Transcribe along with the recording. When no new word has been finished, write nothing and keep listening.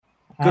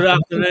Good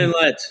afternoon,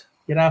 lads.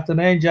 Good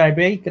afternoon,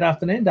 JB. Good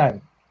afternoon,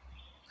 David.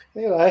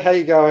 Hello, how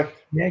you going?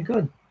 Yeah,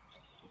 good.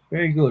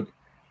 Very good.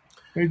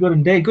 Very good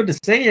indeed. Good to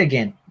see you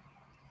again.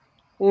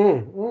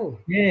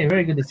 Yeah,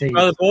 very good to see you.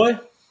 Brother boy.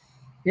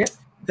 Yep.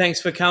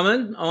 Thanks for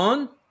coming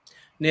on.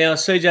 Now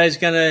CJ's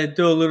going to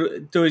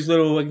do his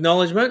little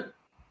acknowledgement.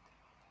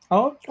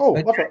 I've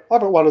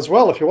got one as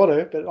well if you want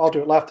to, but I'll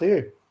do it after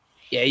you.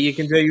 Yeah, you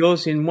can do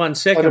yours in 1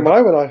 second. At the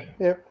moment,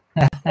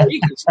 you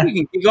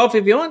can kick off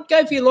if you want.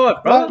 Go for your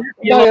life, brother.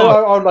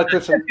 I'll like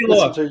listen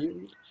to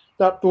you.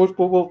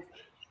 No,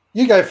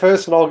 you go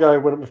first, and I'll go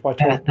with my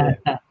talk.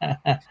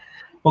 Yeah.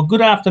 Well,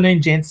 good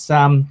afternoon, gents.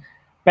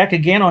 Back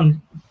again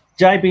on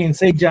JB and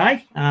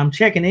CJ.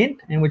 Checking in,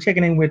 and we're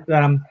checking in with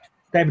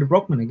David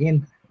Brockman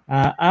again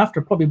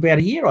after probably about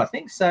a year, I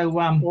think. So,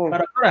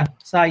 but I've got to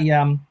say,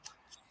 I'm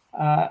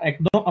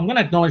going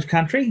to acknowledge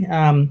country.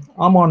 I'm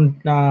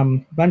on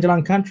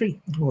Bundjalung country,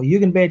 or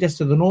Yugambeh, just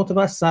to the north of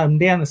us. So I'm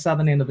down the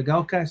southern end of the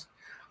Gold Coast,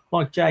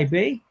 like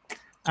JB.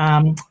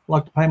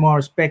 Like to pay my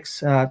respects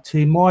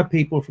to my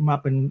people from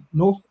up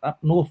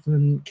north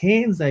in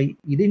Cairns, the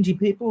Yidinji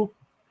people,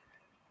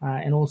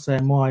 and also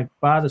my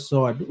father's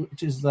side,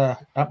 which is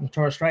up in the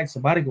Torres Straits, the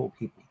Badigal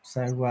people.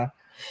 So,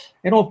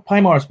 and I'll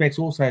pay my respects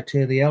also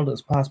to the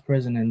elders, past,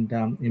 present, and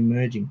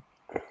emerging.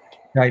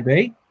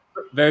 JB.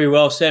 Very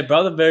well said,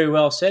 brother. Very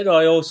well said.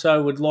 I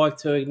also would like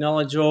to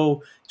acknowledge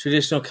all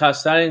traditional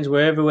custodians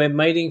wherever we're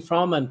meeting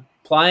from and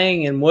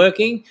playing and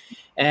working,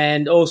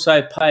 and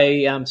also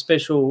pay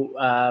special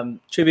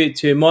tribute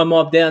to my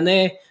mob down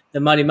there, the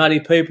Muddy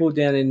people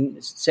down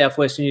in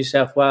southwestern New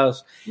South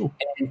Wales,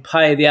 and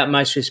pay the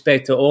utmost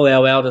respect to all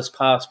our elders,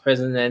 past,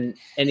 present, and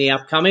any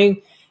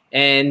upcoming,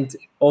 and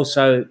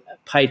also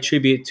pay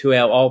tribute to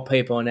our old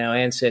people and our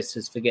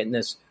ancestors for getting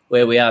us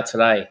where we are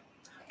today.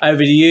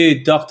 Over to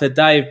you, Dr.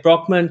 Dave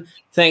Brockman.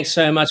 Thanks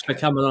so much for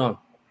coming on.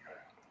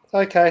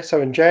 Okay,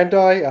 so in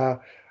Jandai,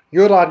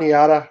 Yura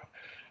Niara,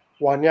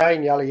 Wanyai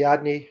Nyali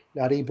Yadni,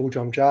 Nari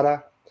Bujam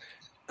Jara,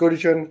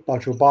 Gurijan,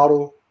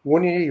 Bajubaru,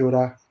 Wuni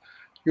Yura,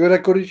 Yura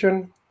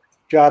Gurijan,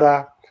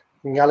 Jara,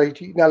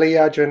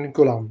 Naliyajan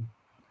Gulam,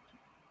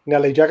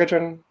 Nali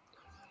Jagajan,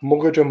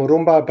 Mungaja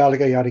Murumba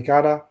Balga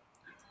Yarigana,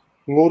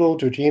 Nguru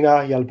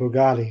Jujina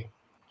Yalbugali,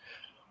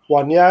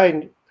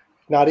 Wanyai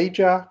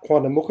Narija,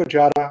 Kwanamuka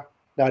Jara,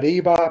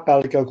 Nariba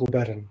Balga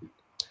Guberan.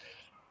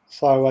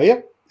 So,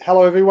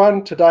 hello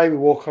everyone. Today we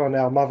walk on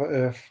our Mother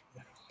Earth.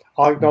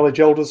 I acknowledge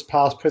elders,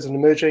 past, present,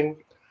 emerging.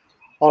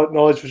 I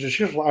acknowledge the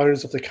traditional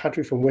owners of the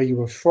country from where you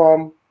were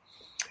from,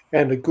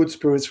 and the good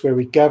spirits where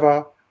we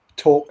gather,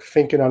 talk,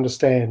 think, and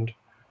understand.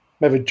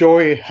 May the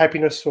joy and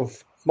happiness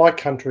of my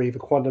country, the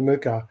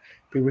Quandamuka,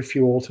 be with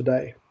you all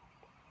today.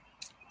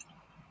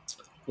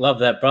 Love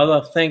that,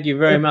 brother. Thank you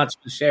very much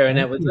for sharing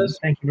that with us.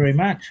 Thank you very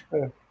much.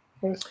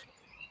 Yes.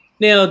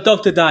 Now,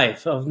 Dr.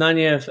 Dave, I've known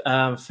you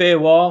a fair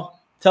while.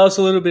 Tell us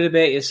a little bit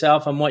about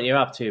yourself and what you're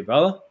up to,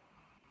 brother.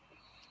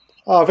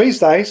 These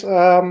days,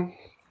 well,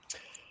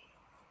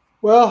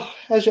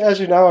 as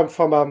you know, I'm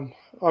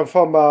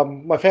from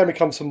my family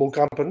comes from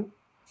Mulgumpen,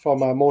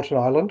 from Moreton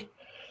Island,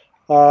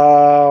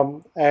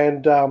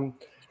 and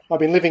I've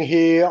been living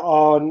here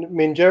on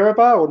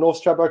Minjerribah or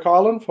North Stradbroke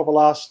Island for the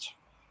last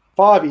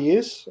 5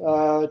 years,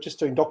 just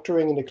doing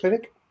doctoring in the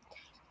clinic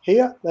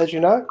here, as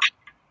you know.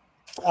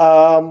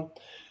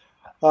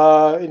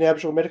 In the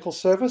Aboriginal Medical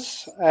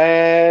Service,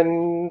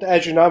 and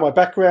as you know, my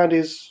background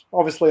is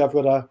obviously I've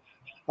got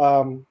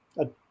a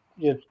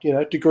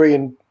degree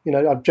in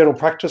general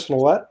practice and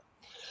all that,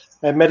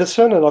 and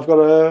medicine, and I've got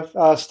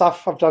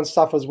I've done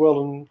stuff as well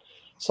in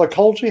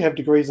psychology. Have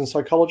degrees in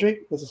psychology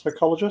as a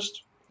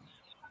psychologist,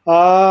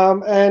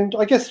 and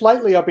I guess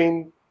lately I've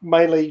been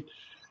mainly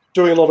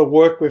doing a lot of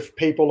work with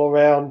people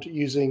around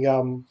using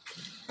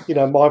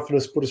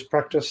mindfulness Buddhist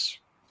practice.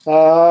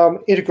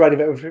 Integrating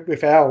that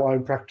with our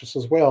own practice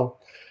as well,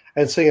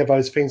 and seeing how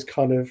those things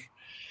kind of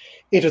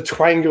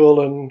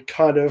intertwangle and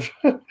kind of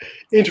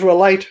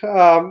interrelate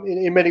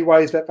in many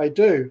ways that they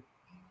do.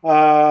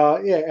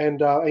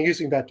 And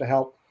using that to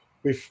help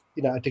with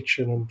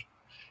addiction and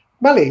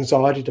mainly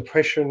anxiety,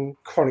 depression,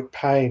 chronic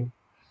pain.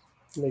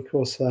 And of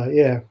course,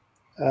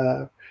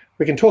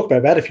 we can talk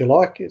about that if you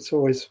like. It's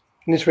always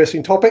an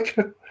interesting topic.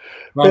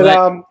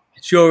 But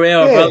it's your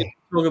hour, brother.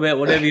 Talk about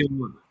whatever you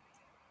want.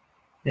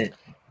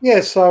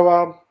 Yeah,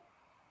 so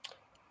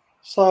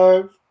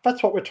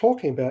that's what we're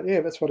talking about.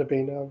 Yeah, that's what I've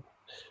been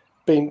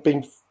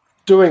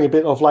doing a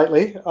bit of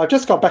lately. I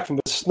just got back from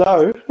the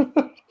snow,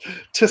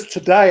 just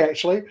today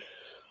actually.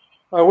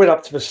 I went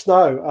up to the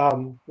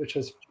snow, which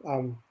is,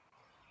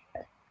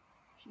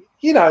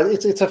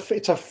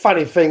 it's a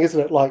funny thing,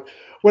 isn't it? Like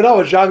when I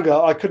was younger,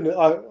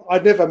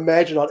 I'd never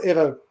imagined I'd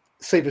ever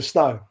see the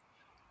snow.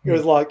 It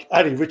was like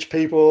only rich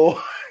people,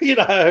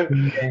 I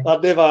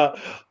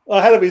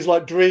had these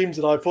like dreams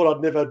that I thought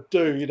I'd never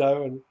do,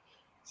 and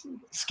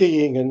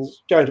skiing and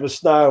going to the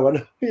snow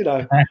and,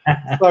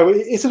 so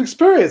it's an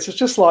experience. It's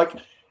just like,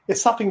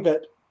 it's something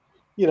that,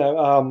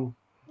 I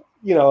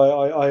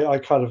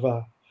kind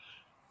of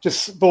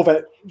just all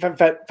that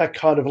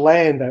kind of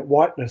land, that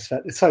whiteness,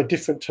 that it's so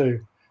different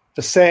to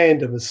the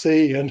sand and the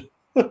sea, and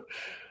but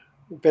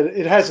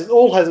it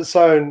all has its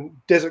own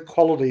desert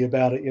quality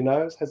about it. It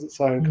has its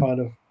own kind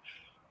of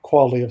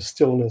quality of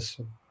stillness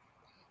and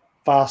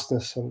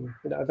vastness, and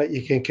that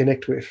you can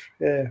connect with.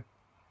 Yeah.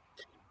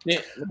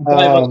 Yeah,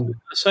 Dave,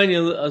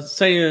 I've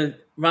seen you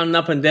running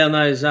up and down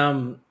those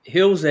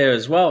hills there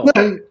as well.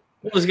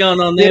 What was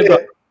going on there, bro?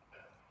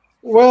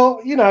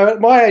 Well,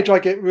 at my age, I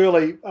get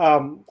really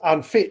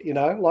unfit.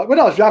 Like when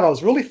I was young, I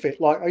was really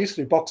fit. Like I used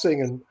to do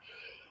boxing, and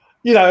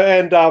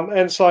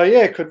and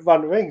so could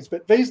run rings.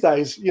 But these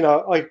days,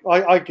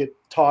 I get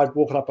tired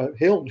walking up a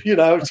hill.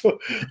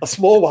 A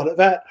small one at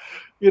that.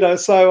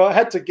 So I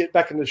had to get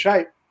back into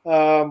shape.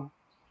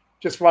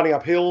 Just running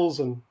up hills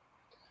and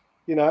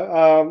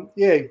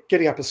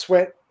getting up a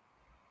sweat,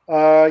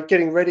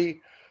 getting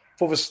ready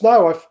for the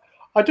snow.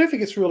 I do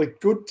think it's really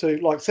good to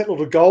set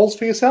little goals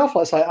for yourself.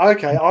 Like say,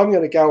 okay, I'm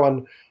going to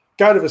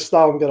go to the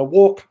snow. I'm going to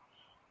walk,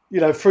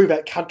 through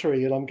that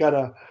country, and I'm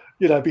going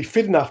to, be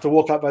fit enough to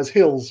walk up those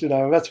hills.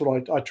 And that's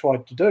what I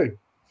tried to do.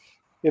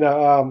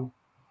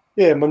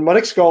 My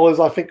next goal is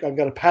I think I'm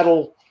going to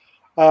paddle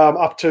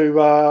up to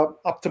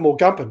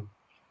Morgumpin.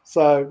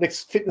 So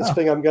next fitness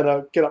thing, I'm going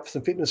to get up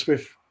some fitness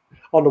with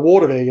on the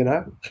water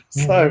there.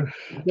 So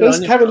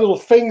just having little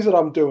things that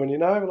I'm doing,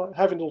 like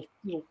having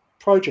little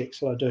projects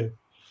that I do.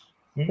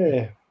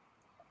 Yeah.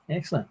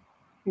 Excellent.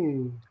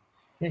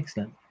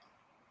 Excellent.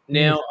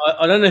 Now,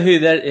 I don't know who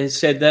that has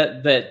said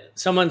that, but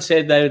someone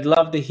said they would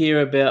love to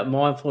hear about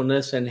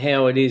mindfulness and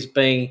how it is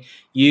being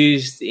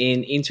used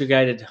in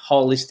integrated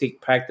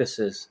holistic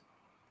practices.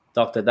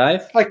 Dr.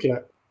 Dave? Okay.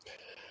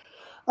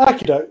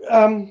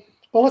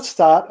 Well, let's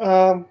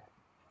start.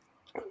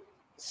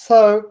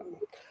 So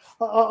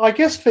I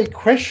guess the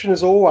question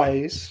is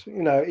always,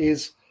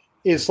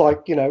 is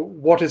like,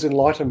 what is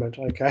enlightenment?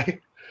 Okay.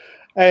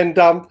 And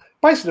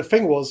basically the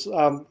thing was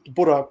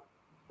Buddha,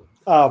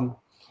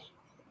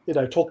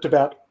 talked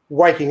about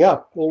waking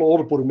up. Well, all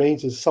the Buddha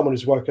means is someone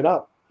who's woken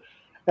up.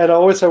 And I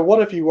always say, what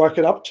have you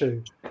woken up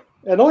to?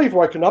 And all you've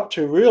woken up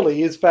to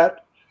really is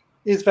that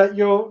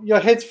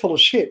your head's full of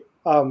shit,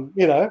 and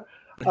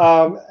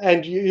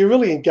you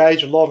really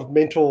engage a lot of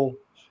mental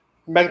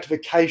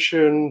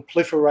magnification,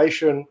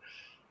 proliferation.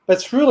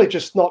 That's really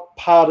just not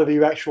part of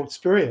your actual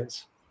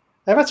experience.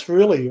 And that's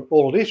really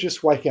all it is,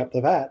 just waking up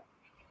to that.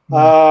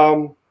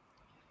 A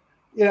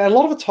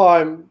lot of the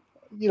time,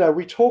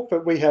 we talk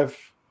that we have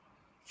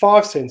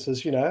 5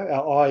 senses,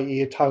 our eye,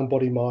 ear, tongue,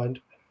 body, mind.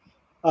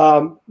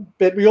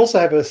 But we also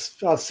have a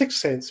 6th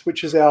sense,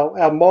 which is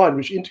our mind,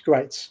 which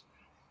integrates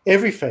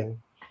everything.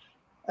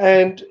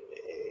 And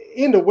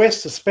in the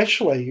West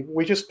especially,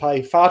 we just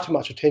pay far too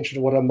much attention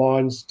to what our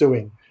mind's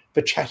doing,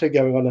 the chatter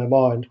going on in our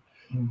mind.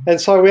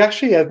 And so we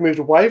actually have moved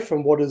away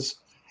from what is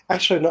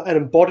actually an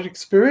embodied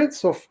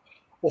experience of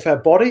our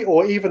body,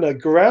 or even a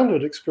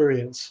grounded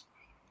experience,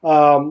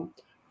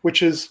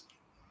 which is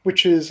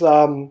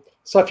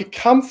so if you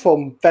come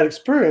from that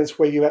experience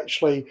where you're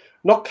actually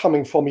not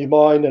coming from your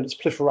mind and its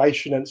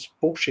proliferation and its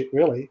bullshit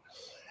really,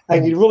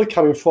 and you're really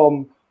coming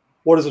from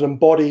what is an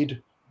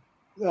embodied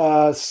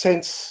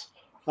sense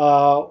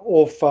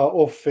of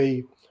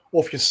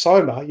your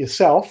soma,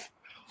 yourself,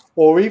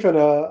 or even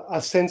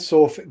a sense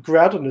of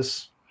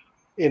groundedness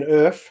in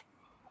earth,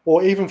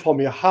 or even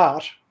from your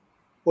heart,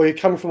 or you're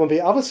coming from one of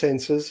the other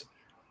senses,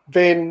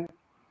 then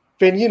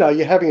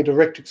you're having a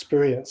direct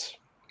experience,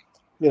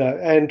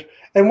 and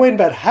when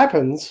that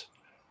happens,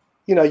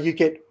 you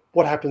get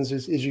what happens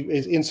is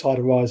insight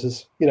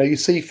arises. You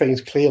see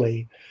things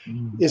clearly.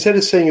 Instead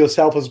of seeing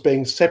yourself as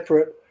being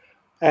separate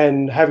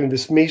and having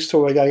this me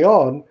story going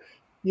on,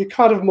 you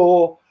kind of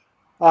more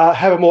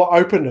have a more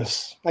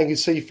openness, and you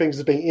see things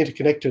as being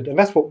interconnected, and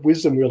that's what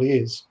wisdom really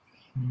is.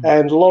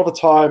 And a lot of the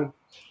time,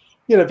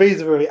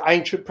 these are very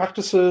ancient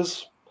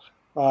practices.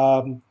 They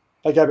go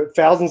back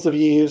thousands of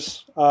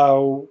years.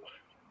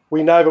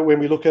 We know that when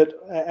we look at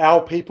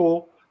our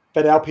people,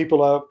 that our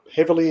people are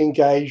heavily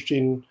engaged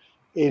in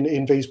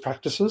these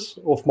practices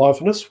of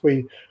mindfulness.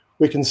 We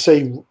can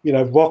see,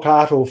 rock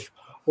art of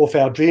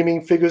our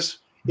dreaming figures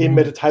in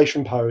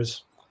meditation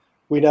pose.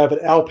 We know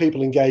that our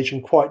people engage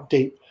in quite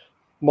deep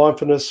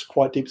mindfulness,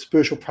 quite deep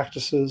spiritual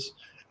practices,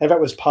 and that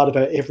was part of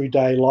our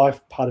everyday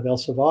life, part of our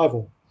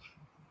survival,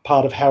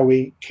 part of how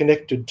we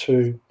connected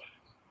to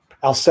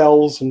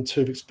ourselves and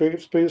to the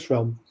experience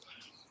realm.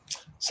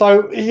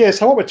 So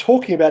what we're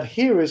talking about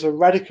here is a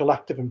radical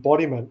act of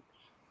embodiment.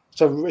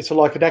 So it's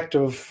like an act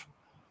of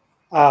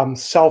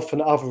self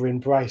and other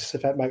embrace,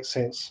 if that makes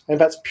sense. And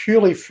that's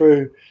purely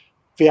through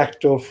the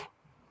act of,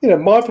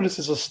 mindfulness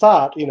is a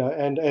start,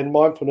 and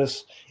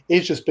mindfulness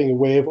is just being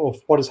aware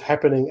of what is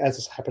happening as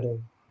it's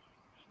happening,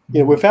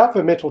 without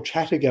the mental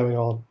chatter going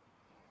on.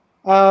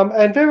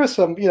 And there are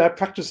some,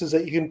 practices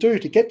that you can do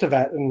to get to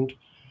that. And,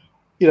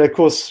 of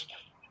course,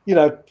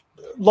 a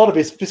lot of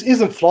this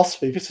isn't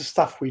philosophy. This is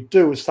stuff we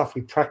do, it's stuff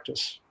we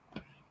practice,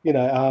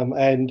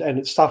 and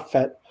it's stuff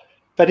that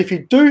if you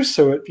do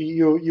so it,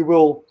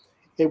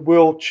 it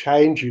will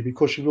change you,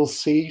 because you will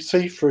see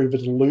through the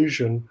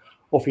delusion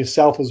of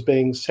yourself as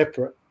being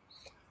separate,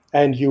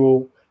 and you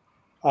will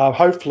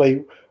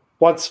hopefully,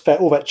 once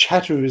all that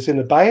chatter is in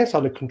abeyance,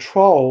 under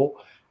control,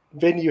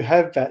 then you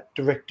have that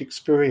direct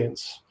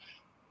experience.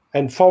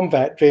 And from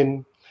that,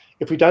 then,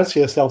 if we don't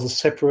see ourselves as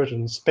separate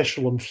and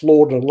special and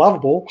flawed and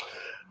lovable,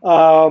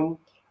 and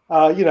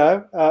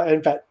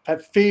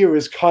that fear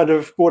is kind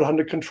of brought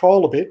under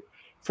control a bit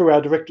through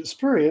our direct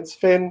experience,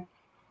 then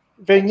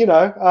we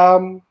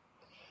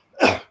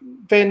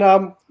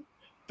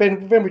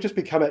just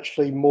become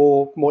actually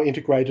more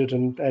integrated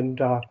and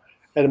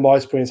in my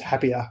experience,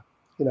 happier.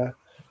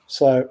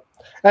 So,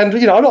 and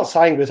I'm not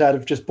saying this out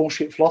of just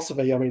bullshit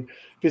philosophy. I mean,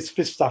 this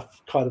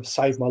stuff kind of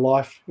saved my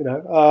life.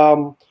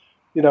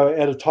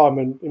 At a time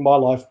in my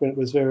life when it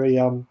was very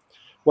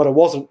when it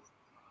wasn't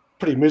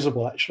pretty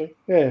miserable, actually.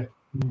 Yeah.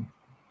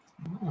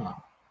 Oh.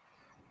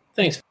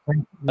 Thanks.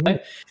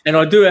 And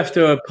I do have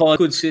to apologize,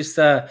 good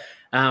sister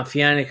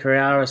Fiona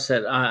Carreras,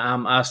 that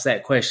asked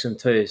that question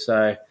too.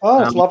 So, it's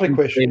a lovely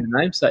question.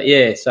 Name. So,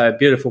 yeah, so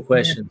beautiful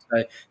question.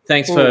 So,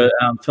 thanks for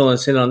filling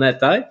us in on that,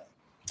 Dave.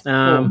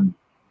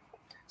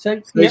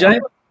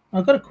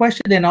 I've got a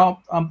question. Then I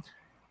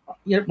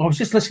was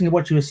just listening to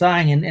what you were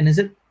saying, and is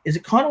it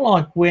kind of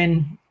like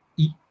when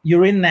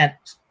you're in that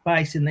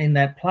space in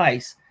that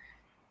place,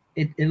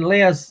 it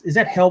allows, does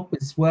that help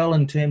as well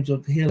in terms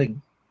of healing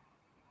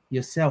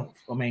yourself?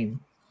 I mean,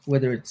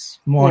 whether it's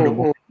mind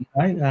or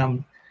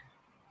body,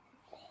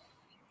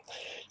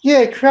 yeah,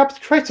 it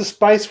creates a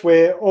space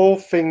where all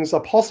things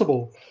are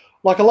possible.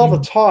 Like a lot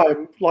of the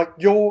time, like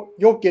you're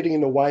getting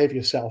in the way of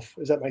yourself.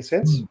 Does that make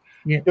sense?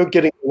 Yeah. You're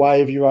getting in the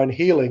way of your own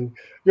healing.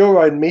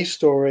 Your own me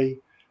story,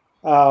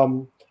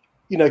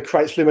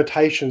 creates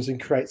limitations and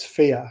creates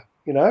fear.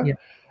 Yeah.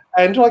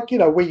 And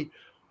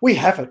we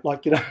have it.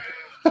 Like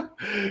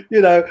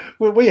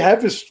we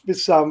have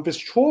this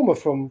trauma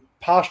from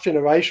past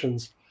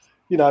generations.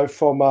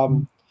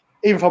 From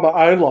even from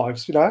our own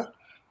lives.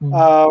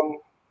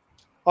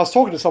 I was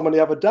talking to someone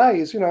the other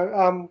day.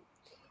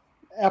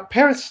 Our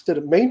parents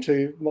didn't mean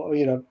to.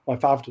 My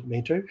father didn't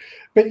mean to,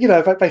 but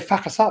they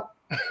fuck us up.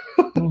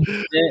 And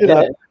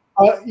I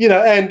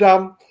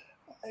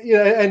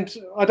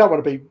don't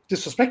want to be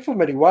disrespectful in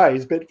many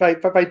ways, but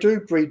they do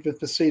breed with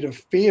the seed of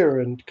fear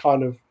and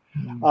kind of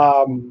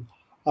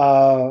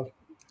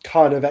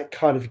that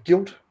kind of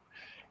guilt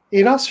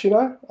in us, which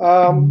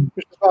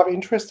is rather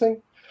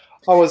interesting.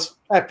 I was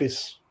at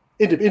this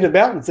in the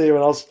mountains there,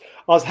 and I was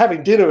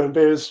having dinner, and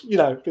there's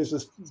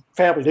this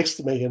family next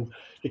to me, and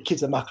the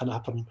kids are mucking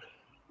up, and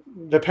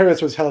the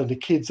parents were telling the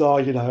kids,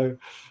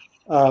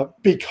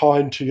 be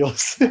kind to your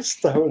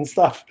sister and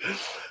stuff.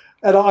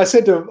 And I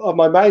said to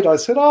my mate, I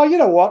said, you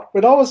know what?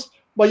 When I was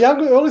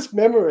earliest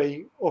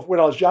memory of when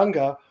I was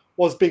younger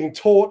was being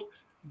taught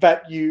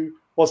that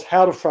was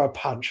how to throw a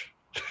punch.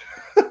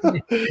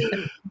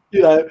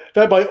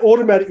 That my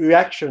automatic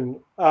reaction,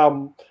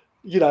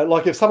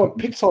 like if someone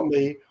picks on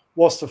me,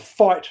 was to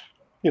fight.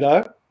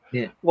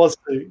 Was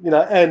to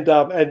and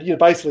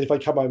basically if I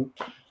come home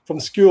from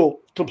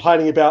school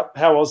complaining about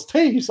how I was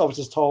teased, I was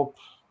just told,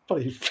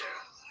 buddy,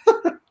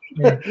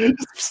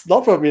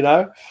 not from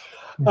so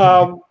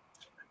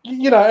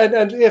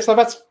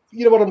that's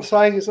what I'm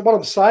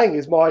saying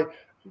is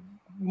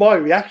my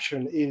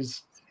reaction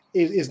is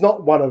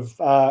not one of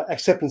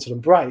acceptance and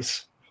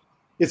embrace.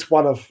 It's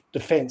one of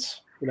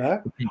defense.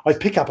 I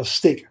pick up a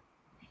stick.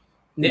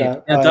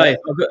 Now, Dave,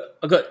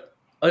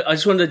 I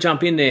just wanted to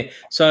jump in there.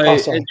 So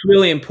it's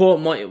really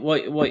important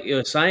what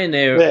you're saying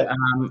there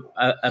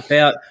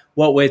about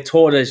what we're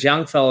taught as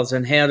young fellas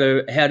and how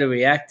to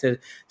react to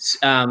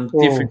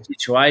different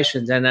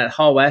situations, and that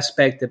whole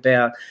aspect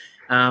about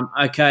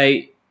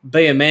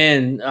be a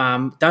man,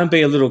 don't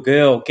be a little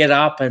girl, get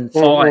up and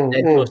fight.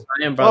 That's what you're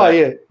saying,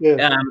 brother.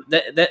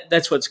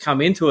 That's what's come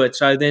into it.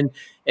 So then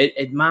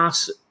it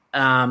masks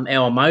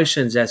our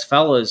emotions as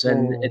fellas,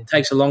 and it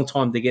takes a long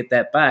time to get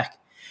that back.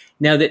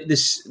 Now, the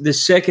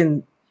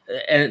second,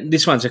 and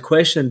this one's a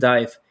question,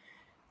 Dave,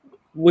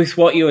 with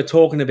what you were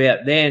talking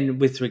about then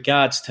with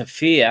regards to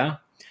fear,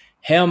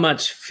 how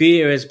much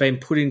fear has been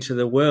put into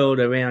the world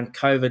around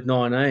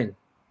COVID-19?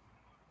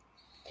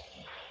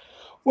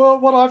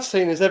 Well, what I've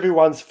seen is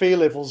everyone's fear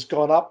level's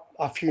gone up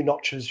a few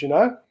notches,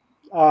 So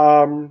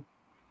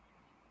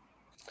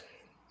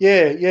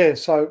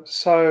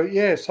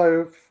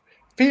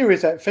fear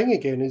is that thing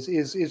again.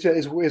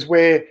 Is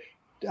where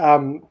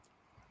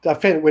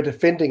we're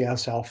defending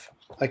ourselves.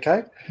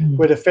 Okay,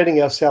 we're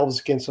defending ourselves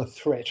against a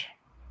threat.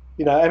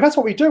 And that's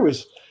what we do.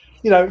 Is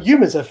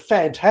humans are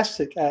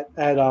fantastic at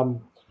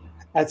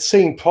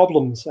seeing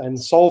problems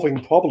and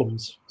solving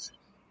problems.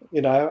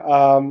 But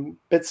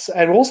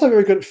and we're also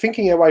very good at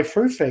thinking our way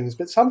through things.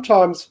 But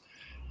sometimes,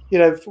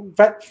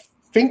 that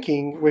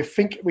thinking we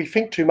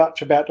think too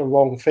much about the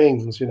wrong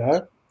things.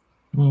 And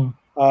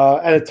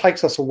it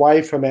takes us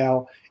away from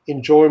our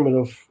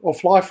enjoyment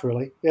of life.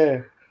 Really,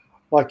 yeah.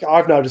 Like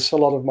I've noticed, a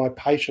lot of my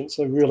patients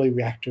are really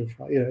reactive.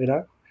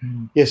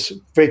 Yes,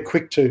 very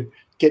quick to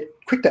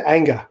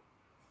anger.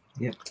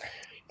 Yeah.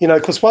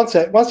 Because once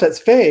that's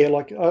fair,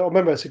 like I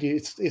remember I said to you,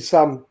 it's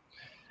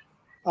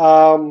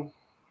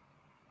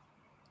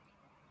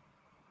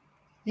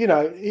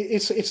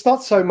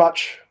not so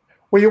much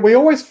we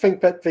always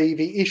think that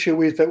the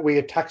issue is that we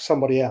attack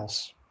somebody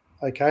else.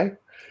 Okay,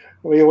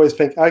 we always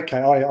think,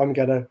 okay, I'm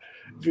going to.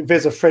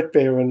 There's a threat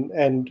there,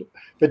 and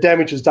the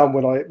damage is done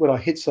when I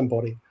hit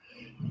somebody.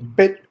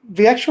 But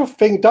the actual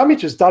thing,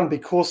 damage is done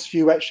because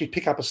you actually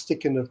pick up a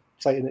stick in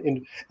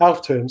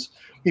elf terms.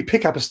 We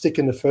pick up a stick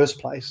in the first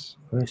place.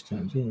 First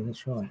terms, yeah,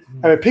 that's right. Yeah.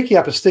 And we're picking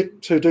up a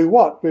stick to do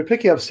what? We're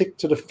picking up a stick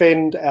to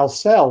defend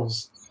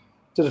ourselves,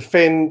 to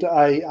defend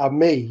a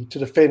me, to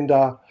defend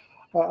a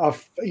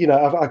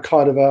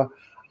kind of a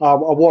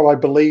what I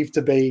believe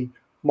to be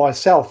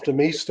myself, the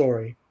me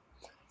story.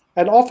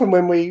 And often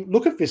when we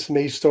look at this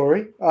me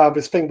story,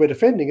 this thing we're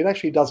defending, it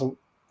actually doesn't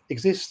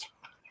exist,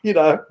 and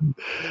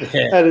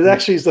it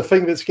actually is the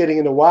thing that's getting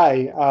in the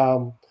way,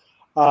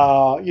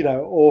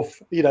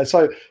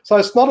 So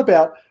it's not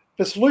about,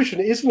 the solution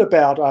isn't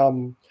about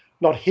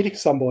not hitting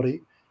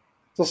somebody.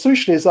 The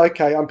solution is,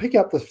 okay, I'm picking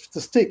up the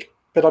stick,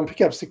 but I'm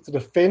picking up the stick to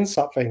defend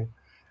something.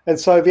 And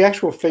so the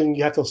actual thing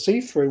you have to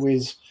see through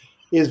is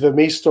the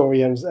me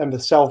story and the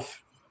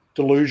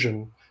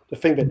self-delusion, the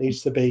thing that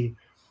needs to be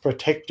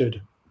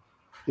protected.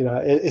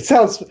 It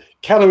sounds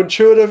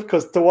counterintuitive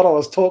because I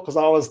was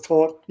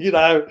taught,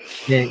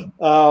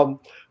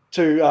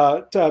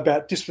 to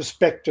about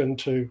disrespect and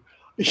to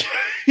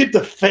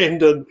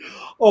defend and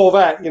all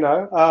that,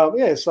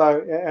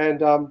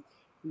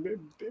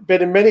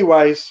 but in many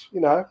ways,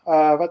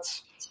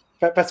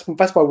 that's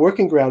my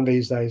working ground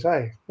these days,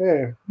 eh?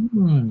 Yeah.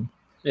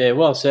 Yeah,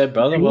 well said,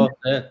 brother. Well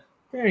said.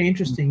 Very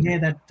interesting. Yeah,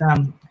 that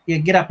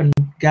get up and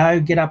go,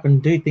 get up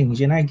and do things.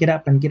 Get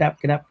up and get up.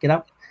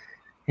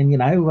 And you're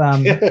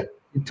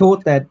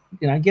taught that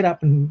get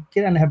up and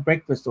have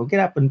breakfast, or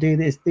get up and do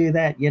this, do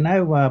that.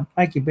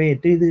 Make your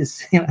bed, do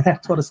this.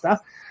 That sort of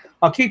stuff.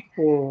 I'm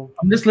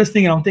just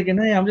listening and I'm thinking,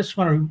 hey, I'm just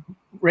trying to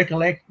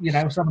recollect,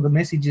 some of the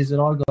messages that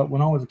I got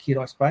when I was a kid,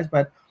 I suppose.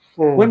 But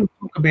when we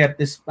talk about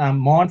this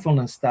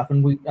mindfulness stuff,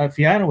 and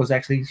Fiona was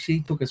actually, she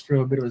took us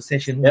through a bit of a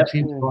session when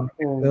she was on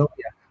earlier,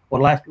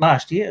 or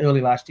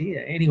early last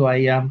year.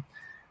 Anyway,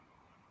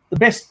 the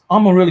best,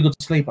 I'm a really good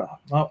sleeper.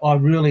 I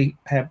really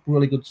have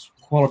really good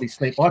quality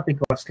sleep. I think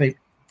I sleep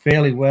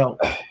fairly well.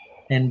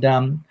 And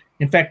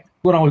in fact,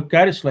 when I would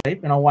go to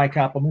sleep and I wake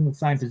up, I'm in the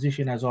same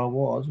position as I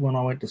was when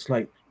I went to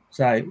sleep.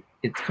 So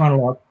it's kind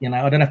of like,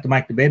 I don't have to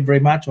make the bed very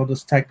much. I'll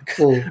just take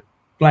the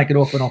blanket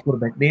off and I'll put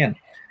it back down.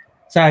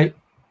 So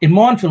in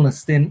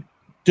mindfulness, then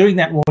doing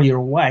that while you're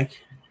awake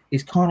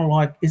is kind of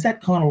like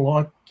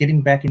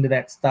getting back into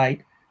that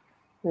state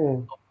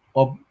of,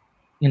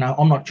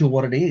 I'm not sure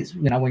what it is,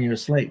 when you're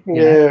asleep.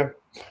 Yeah.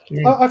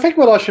 I think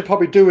what I should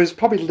probably do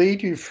is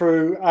lead you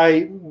through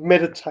a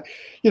meditation,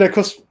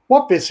 because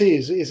what this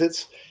is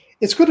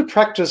it's good to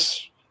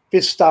practice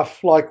this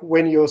stuff like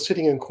when you're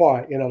sitting in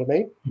quiet, you know what I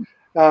mean?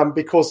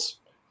 Because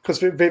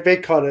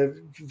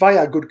they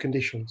are good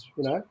conditions,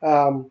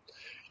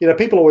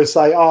 people always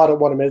say, I don't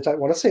want to meditate, I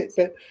want to sit,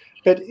 but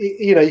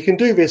you can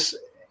do this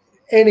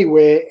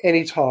anywhere,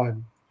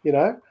 anytime,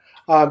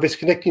 this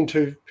connecting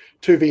to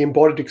the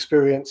embodied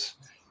experience,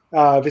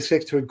 this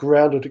connecting to a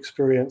grounded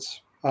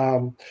experience.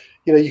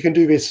 You can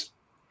do this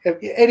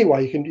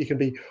anyway. You can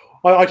be.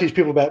 I teach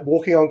people about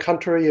walking on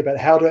country, about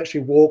how to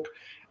actually walk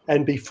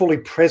and be fully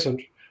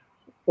present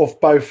of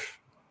both,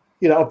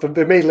 of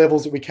the many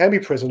levels that we can be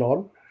present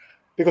on.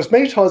 Because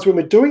many times when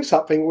we're doing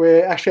something,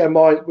 we're actually our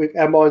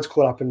mind's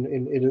caught up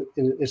in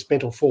its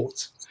mental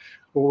thoughts.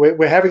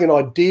 We're having an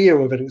idea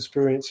of an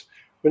experience.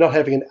 We're not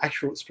having an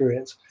actual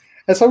experience.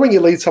 And so when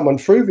you lead someone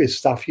through this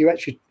stuff, you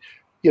actually,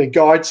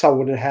 guide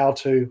someone in how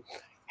to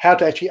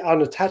actually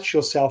unattach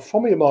yourself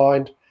from your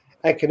mind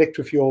and connect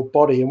with your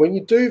body. And when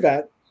you do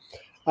that,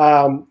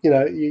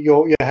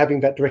 you're having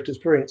that direct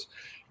experience.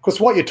 Because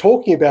what you're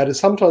talking about is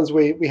sometimes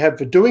we have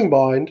the doing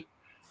mind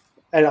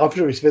and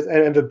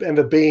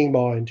the being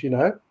mind,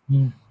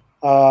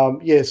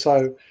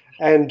 So,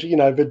 and,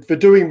 the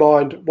doing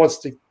mind wants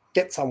to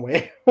get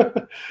somewhere,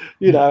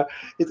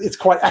 it's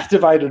quite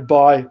activated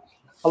by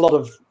a lot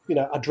of,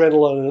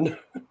 adrenaline and,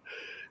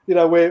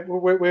 where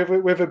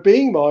the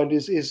being mind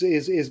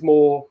is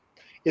more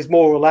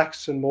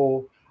relaxed and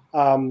more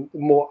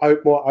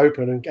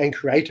open and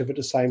creative at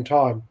the same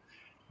time,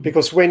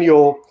 because when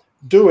you're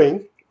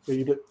doing, when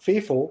you get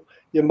fearful,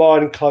 your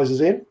mind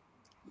closes in,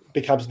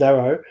 becomes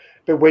narrow.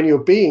 But when you're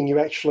being, you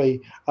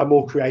actually are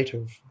more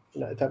creative.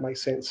 If that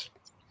makes sense.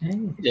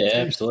 Yeah,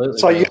 absolutely.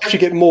 So you actually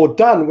get more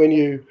done when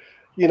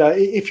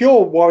if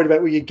you're worried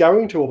about where you're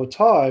going to all the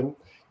time,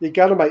 you're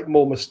going to make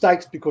more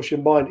mistakes because your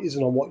mind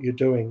isn't on what you're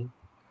doing.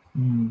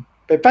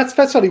 But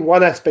that's only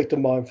one aspect of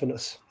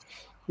mindfulness.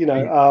 It's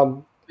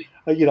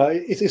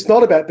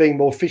not about being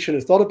more efficient.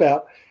 It's not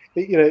about,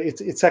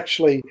 it's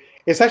actually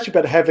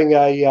about having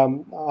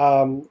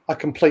a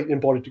complete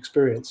embodied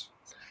experience,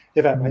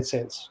 if that makes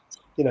sense.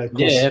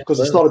 Because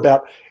it's not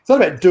about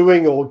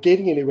doing or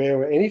getting anywhere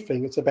or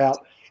anything. It's about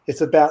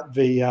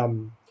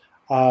the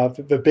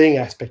being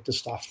aspect of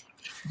stuff.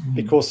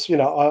 Because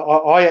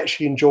I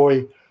actually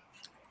enjoy.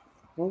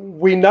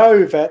 We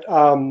know that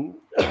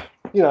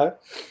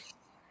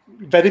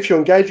that if you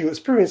engage your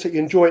experience, that you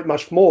enjoy it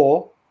much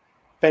more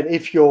than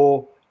if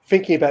you're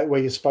thinking about where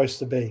you're supposed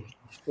to be.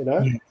 You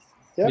know.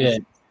 Yeah.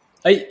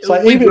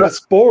 So even if it's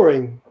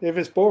boring,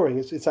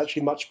 it's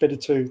actually much better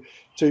to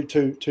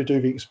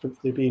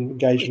be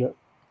engaged in it.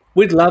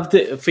 We'd love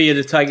for you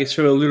to take us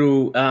through a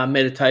little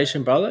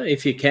meditation, brother,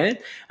 if you can.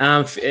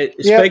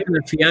 Speaking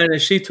of Fiona,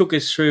 she took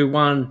us through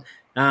one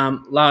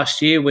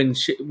last year when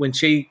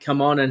she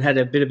come on and had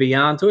a bit of a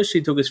yarn to us.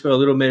 She took us through a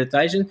little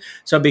meditation.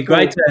 So it'd be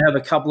great to have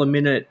a couple of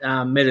minute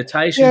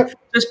meditation. Yep.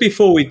 Just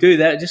before we do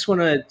that, I just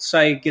want to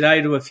say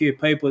g'day to a few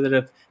people that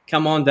have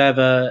come on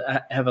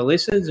to have a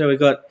listen. So we've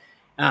got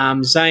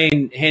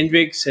Zane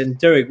Hendricks and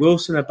Derek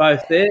Wilson are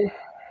both there.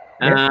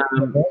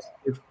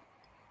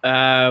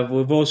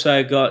 We've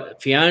also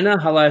got Fiona.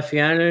 Hello,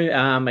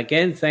 Fiona.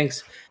 Again,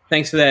 thanks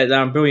for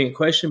that brilliant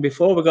question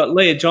before. We've got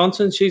Leah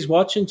Johnson. She's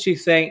watching. She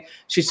said,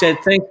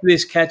 thanks for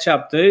this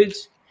catch-up,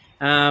 dudes.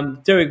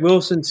 Derek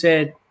Wilson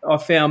said, I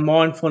found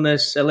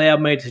mindfulness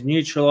allowed me to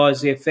neutralise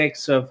the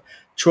effects of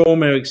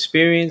trauma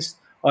experienced.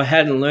 I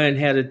hadn't learned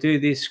how to do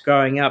this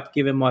growing up,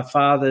 given my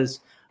father's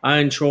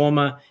own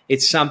trauma.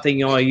 It's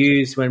something I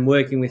used when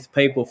working with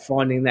people,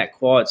 finding that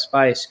quiet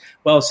space.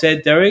 Well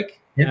said, Derek.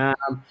 Yep.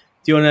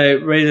 Do you want to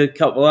read a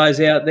couple of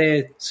those out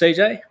there,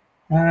 CJ?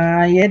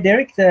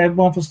 Derek, the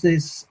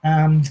mindfulness,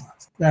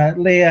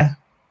 Leah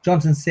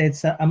Johnson said,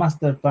 so I must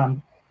have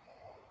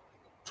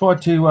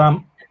tried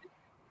to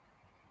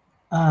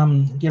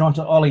get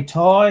onto Ollie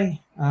Tai.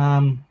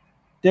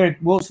 Derek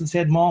Wilson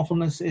said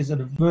mindfulness is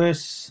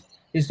diverse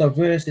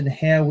in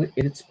how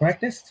it's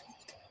practiced.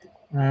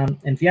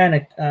 And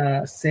Fiona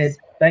said,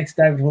 thanks,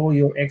 David, for all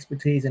your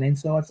expertise and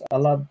insights. I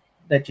love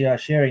that you are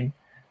sharing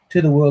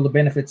to the world the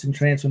benefits and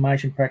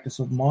transformation practice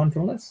of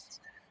mindfulness.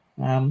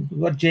 We've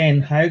got Jan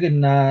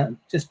Hogan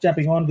just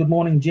jumping on. Good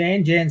morning,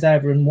 Jan. Jan's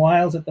over in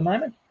Wales at the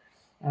moment.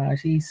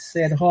 She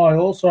said, hi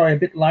all. Sorry, a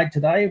bit late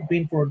today. I've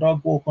been for a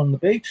dog walk on the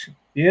beach.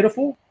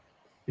 Beautiful.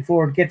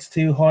 Before it gets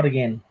too hot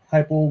again.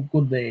 Hope all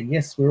good there.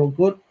 Yes, we're all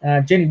good.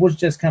 Jenny Woods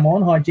just come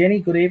on. Hi, Jenny.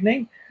 Good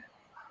evening.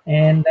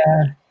 And,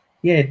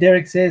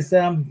 Derek says,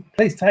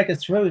 please take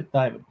us through it,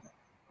 David.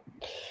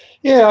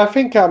 Yeah, I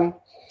think some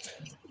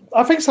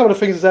of the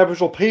things as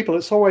Aboriginal people,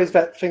 it's always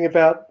that thing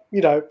about,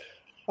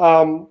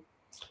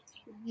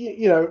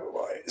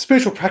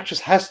 spiritual practice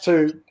has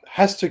to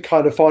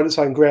kind of find its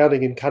own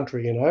grounding in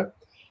country,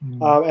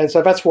 and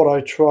so that's what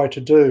I try to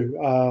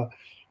do,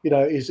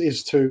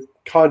 is to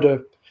kind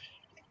of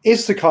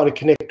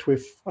connect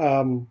with,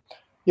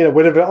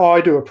 whenever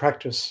I do a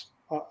practice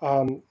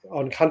on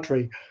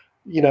country,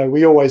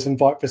 we always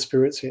invite the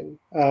spirits in,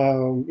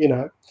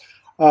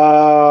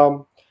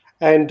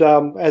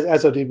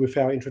 as I did with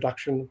our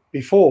introduction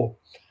before.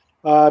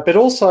 But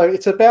also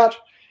it's about,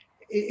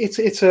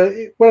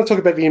 when I talk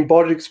about the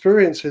embodied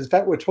experiences,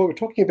 that we're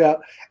talking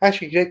about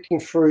actually connecting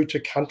through to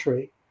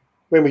country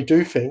when we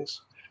do things.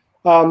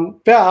 There are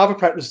other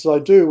practices I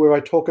do where I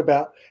talk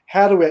about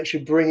how do we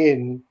actually bring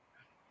in,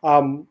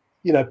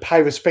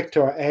 pay respect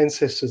to our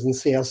ancestors and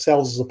see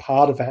ourselves as a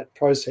part of that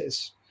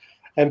process.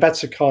 And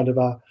that's a kind of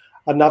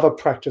another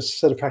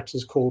set of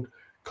practices called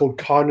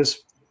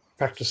kindness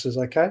practices,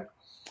 okay?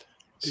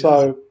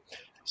 So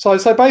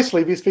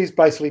basically, these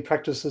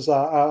practices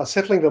are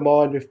settling the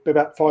mind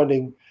about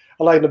allowing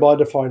the mind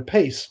to find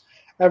peace.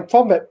 And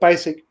from that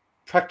basic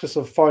practice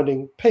of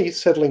finding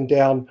peace, settling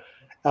down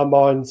our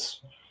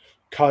mind's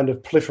kind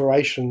of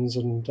proliferations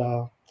and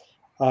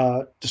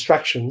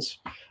distractions,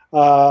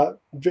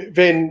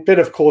 then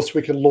of course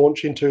we can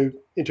launch into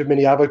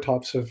many other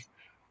types of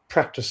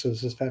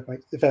practices, if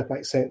that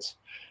makes sense.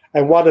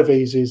 And one of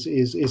these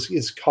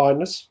is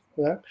kindness,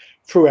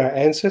 through our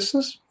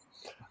ancestors.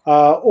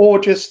 Or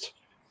just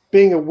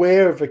being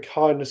aware of the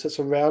kindness that's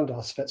around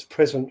us, that's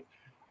present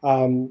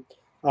from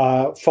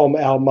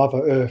our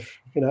Mother Earth.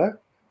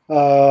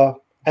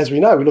 As we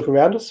know, we look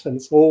around us and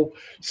it's all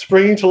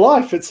springing to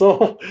life. It's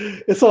all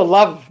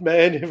love,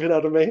 man. If you know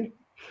what I mean.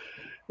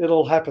 It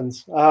all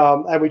happens,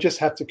 and we just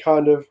have to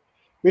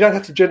we don't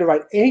have to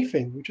generate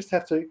anything. We just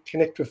have to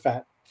connect with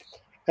that,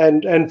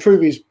 and through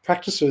these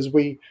practices,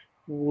 we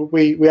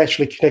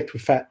actually connect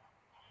with that.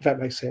 If that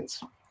makes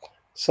sense.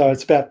 So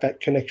it's about that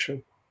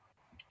connection.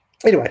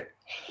 Anyway,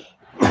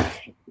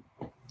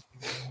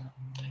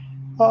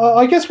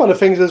 I guess one of the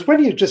things is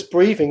when you're just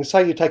breathing,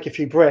 say you take a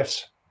few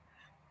breaths,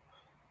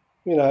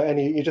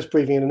 and you're just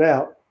breathing in and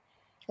out.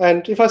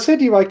 And if I said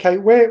to you, okay,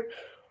 where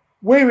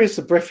is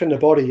the breath in the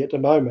body at the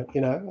moment?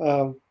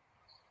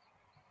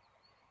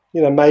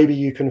 Maybe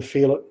you can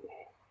feel it.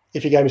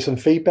 If you gave me some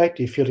feedback,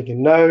 do you feel it in your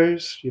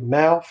nose, your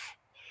mouth,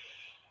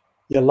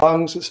 your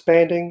lungs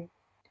expanding?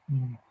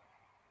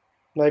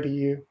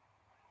 Maybe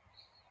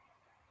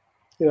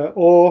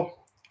or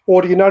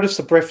do you notice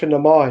the breath in the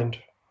mind?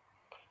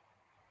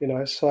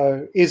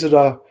 So is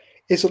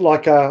it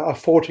like a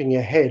thought in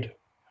your head?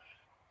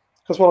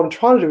 Because what I'm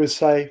trying to do is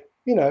say,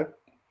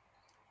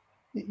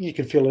 you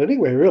can feel it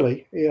anywhere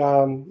really.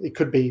 It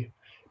could be,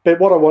 but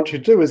what I want you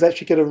to do is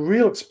actually get a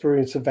real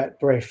experience of that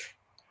breath.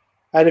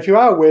 And if you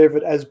are aware of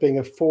it as being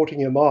a thought in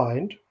your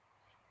mind,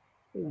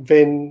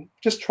 then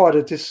just try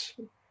to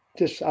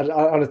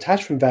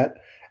unattach from that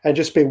and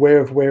just be aware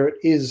of where it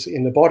is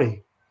in the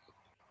body.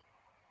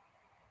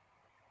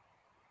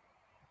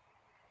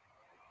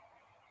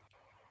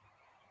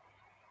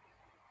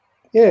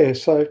 Yeah,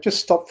 so just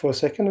stop for a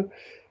second.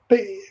 But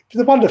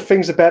one of the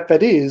things about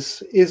that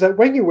is that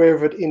when you're aware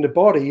of it in the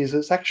body, is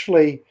it's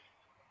actually,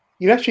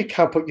 you actually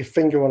can't put your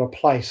finger on a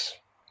place.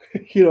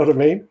 You know what I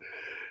mean?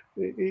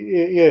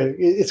 Yeah,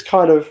 it's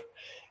kind of,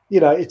 you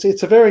know,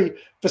 it's a very,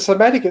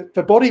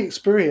 the body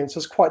experience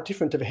is quite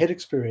different to the head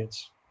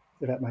experience,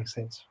 if that makes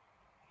sense.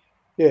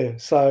 Yeah,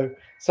 so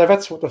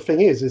that's what the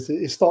thing is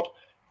it's not,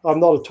 I'm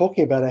not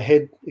talking about a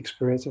head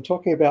experience, I'm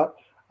talking about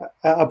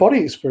a body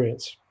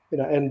experience, you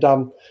know, and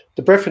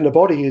the breath in the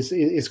body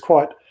is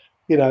quite,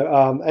 you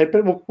know,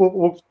 but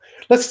we'll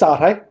let's start,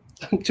 hey?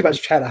 Too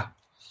much chatter.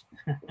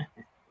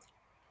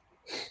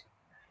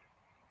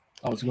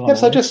 Yeah,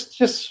 so just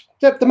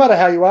no matter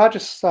how you are,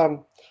 just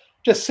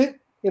sit.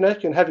 You know, you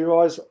can have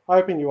your eyes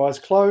open, your eyes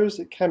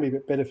closed. It can be a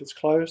bit better if it's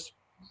closed.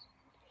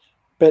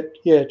 But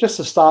yeah, just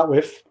to start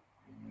with,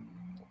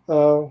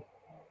 I'd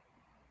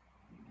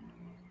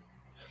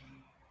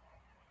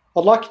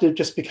like you to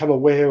just become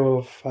aware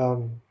of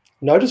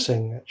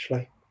noticing,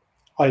 actually.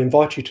 I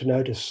invite you to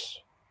notice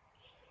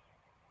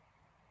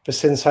the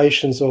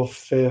sensations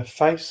of their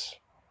face,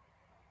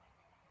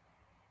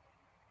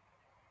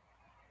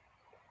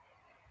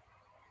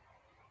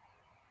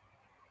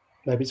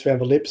 maybe it's around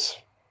the lips,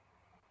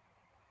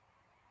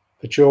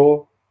 the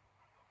jaw,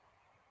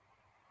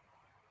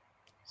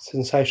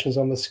 sensations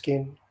on the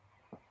skin,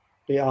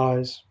 the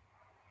eyes.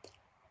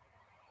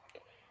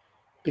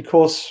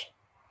 Because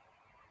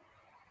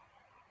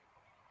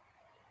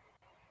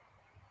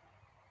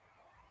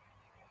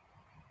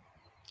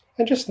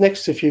and just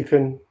next, if you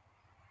can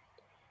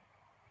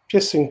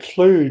just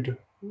include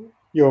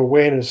your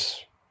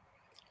awareness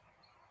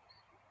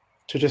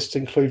to just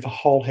include the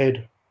whole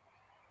head.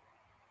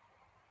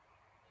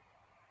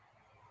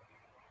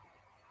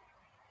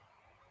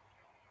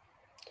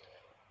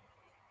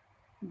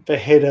 The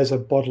head as a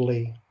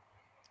bodily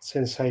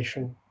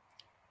sensation,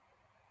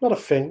 not a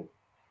thing,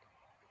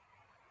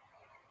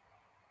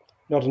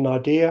 not an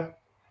idea.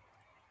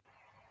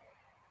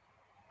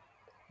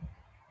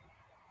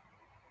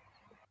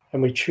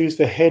 And we choose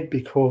the head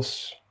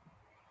because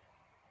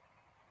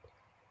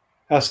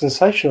our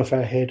sensation of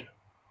our head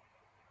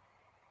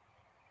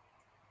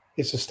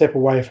is a step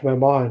away from our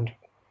mind.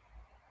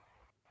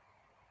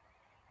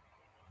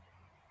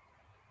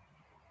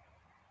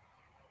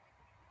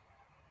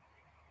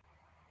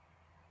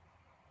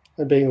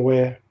 And being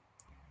aware.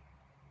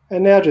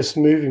 And now just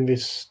moving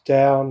this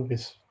down,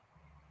 this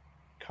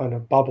kind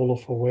of bubble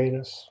of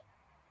awareness,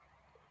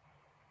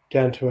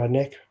 down to our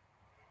neck,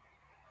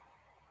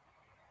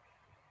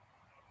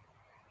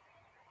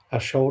 our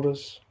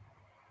shoulders,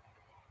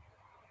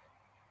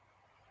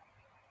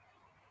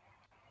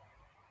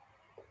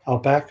 our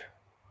back,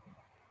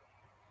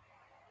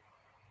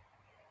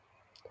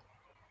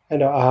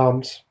 and our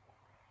arms.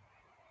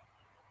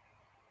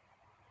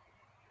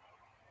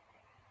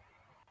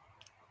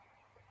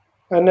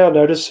 And now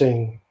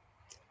noticing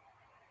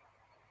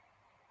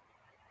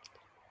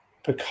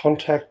the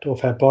contact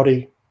of our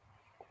body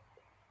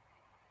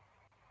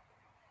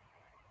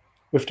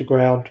with the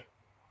ground.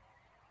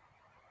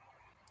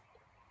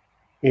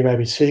 We may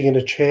be sitting in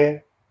a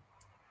chair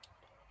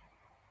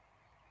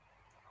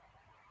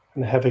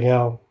and having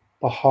our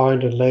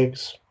behind and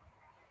legs,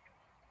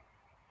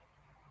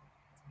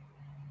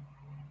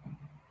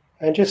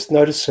 and just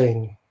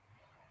noticing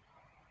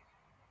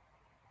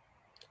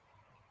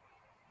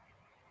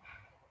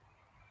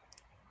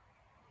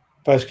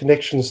those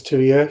connections to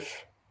the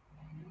earth.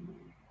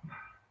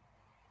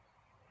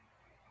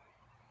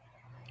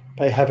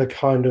 They have a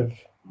kind of,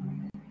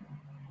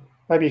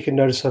 maybe you can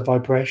notice a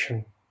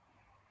vibration.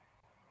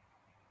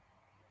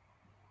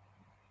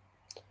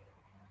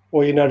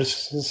 Or you notice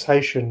a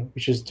sensation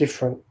which is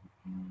different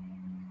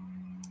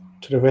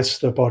to the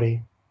rest of the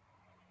body.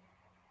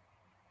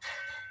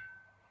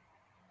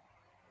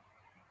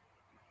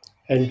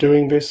 And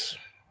doing this,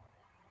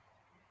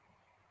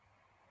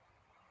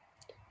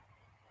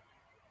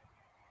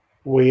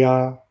 we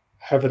have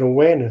an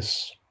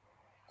awareness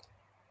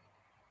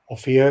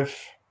of the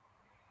earth,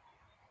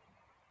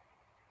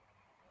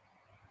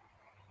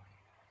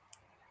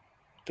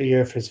 the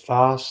earth is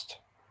vast,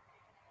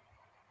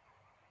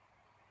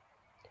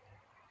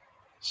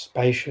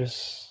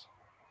 spacious,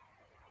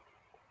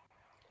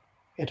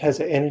 it has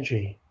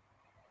energy,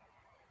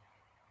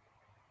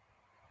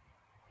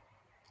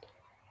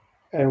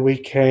 and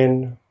we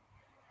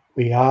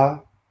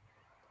are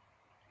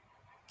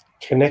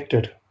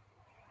connected,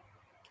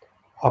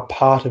 are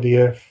part of the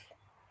earth.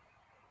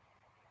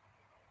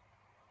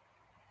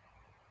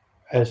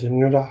 As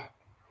Nura,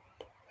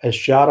 as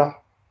Jara,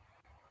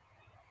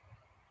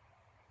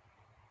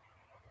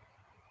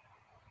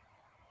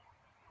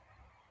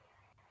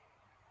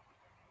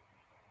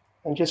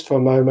 and just for a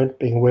moment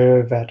being aware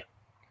of that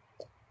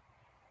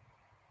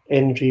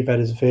energy that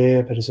is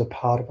there, that is a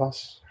part of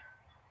us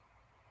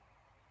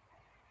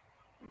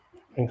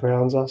and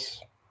grounds us.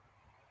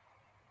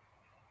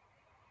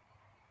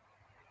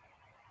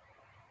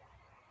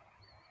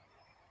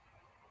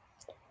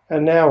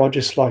 And now I'd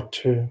just like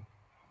to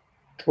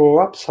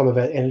draw up some of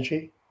that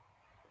energy.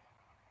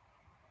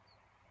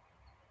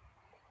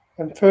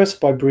 And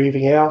first by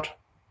breathing out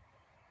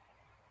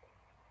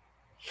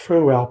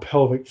through our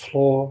pelvic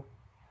floor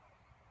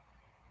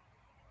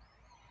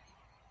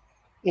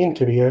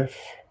into the earth,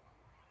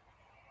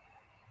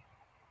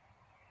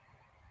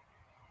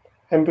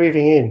 and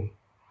breathing in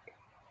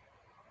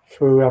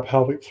through our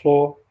pelvic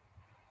floor,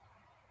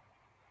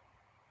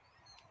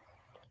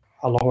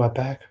 along our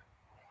back,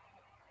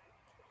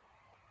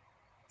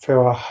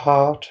 through our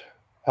heart,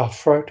 our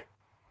throat,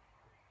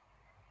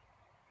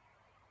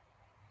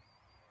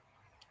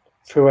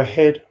 through our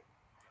head,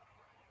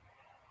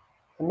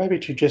 and maybe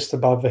to just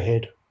above the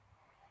head.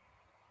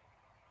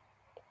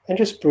 And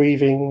just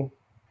breathing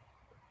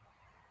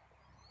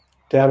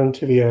down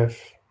into the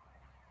earth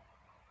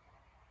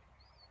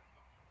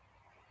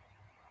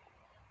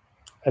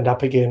and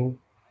up again.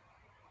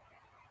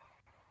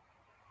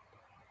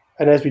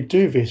 And as we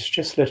do this,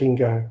 just letting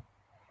go.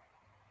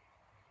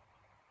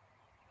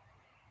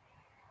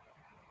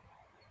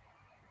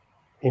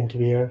 Into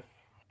the earth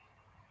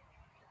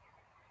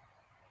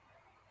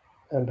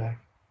and back.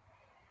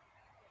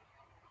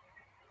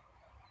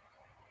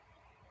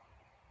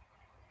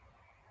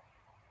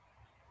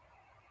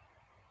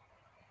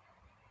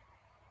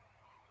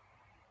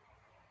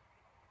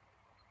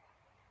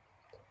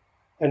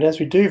 And as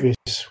we do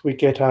this, we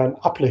get an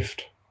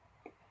uplift.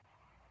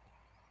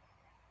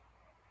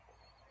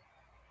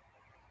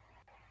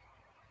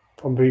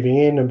 From breathing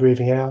in and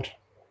breathing out.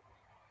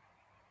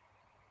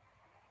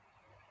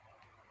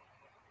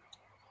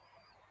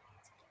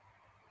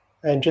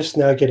 And just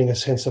now getting a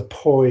sense of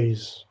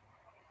poise,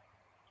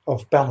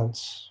 of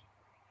balance,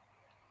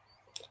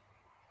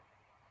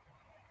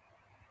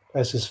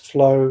 as this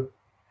flow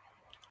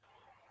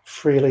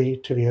freely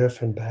to the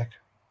earth and back.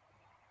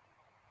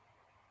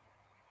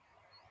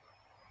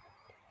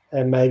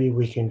 And maybe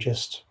we can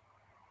just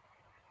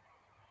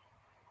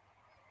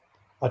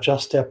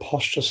adjust our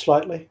posture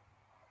slightly,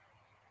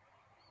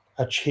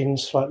 our chin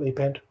slightly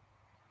bent,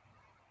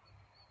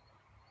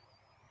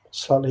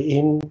 slightly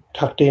in,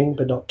 tucked in,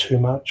 but not too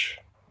much.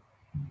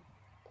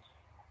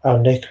 Our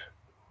neck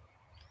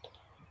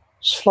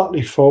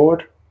slightly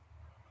forward,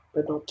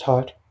 but not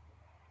tight.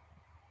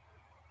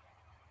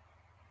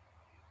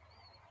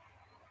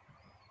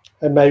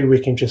 And maybe we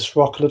can just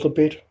rock a little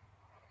bit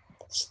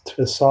to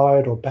the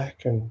side or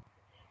back and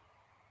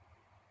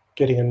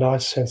getting a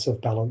nice sense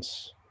of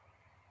balance.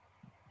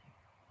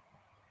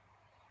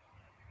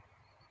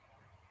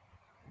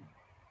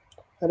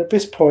 And at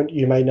this point,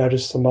 you may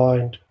notice the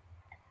mind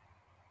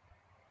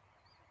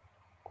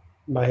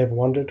may have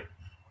wandered.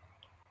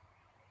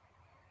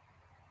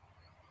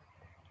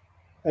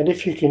 And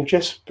if you can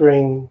just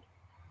bring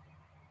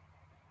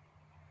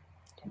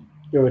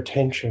your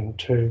attention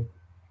to,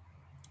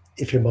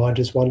 if your mind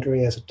is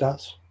wandering as it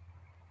does,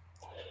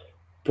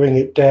 bring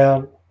it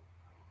down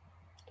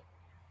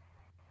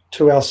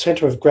to our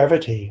center of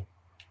gravity,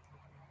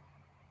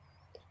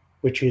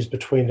 which is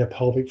between the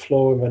pelvic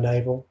floor and the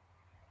navel,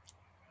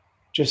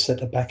 just at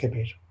the back a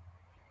bit.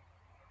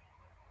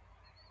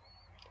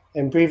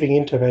 And breathing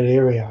into that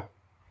area.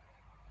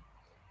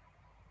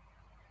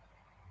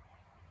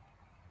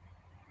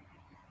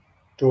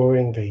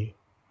 Drawing the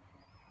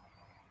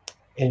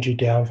energy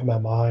down from our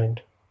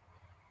mind.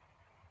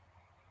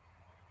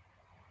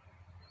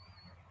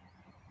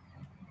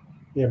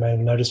 You may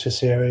notice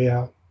this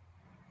area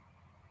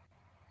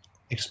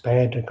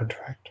expand and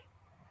contract.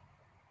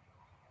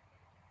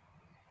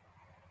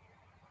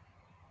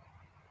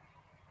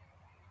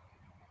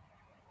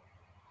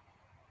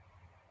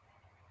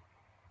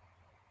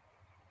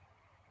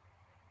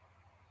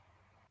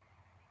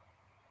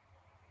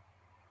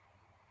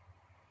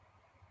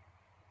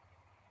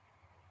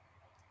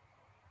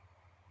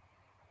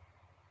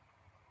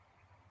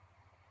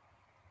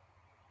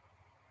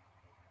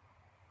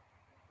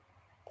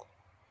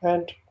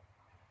 And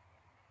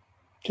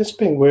just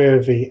being aware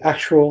of the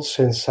actual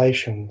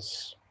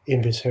sensations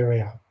in this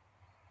area,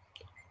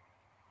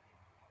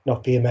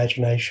 not the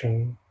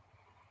imagination,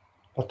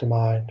 not the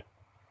mind.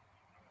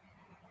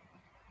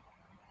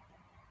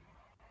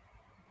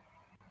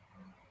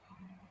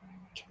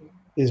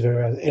 Is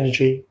there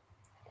energy?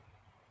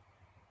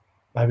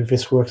 Maybe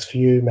this works for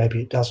you,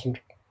 maybe it doesn't.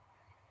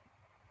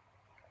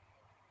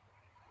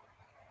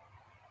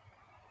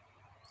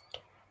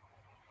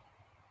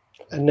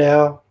 And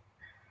now,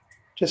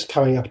 just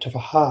coming up to the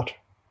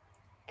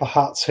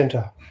heart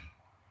center.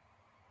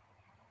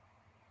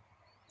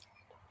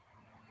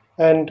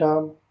 And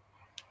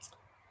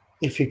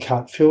if you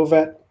can't feel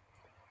that,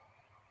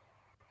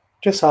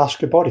 just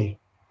ask your body.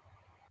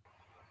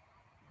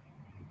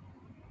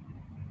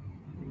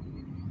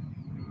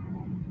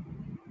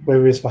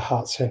 Where is the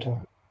heart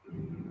center?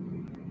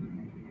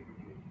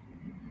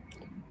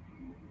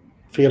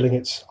 Feeling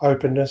its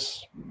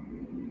openness,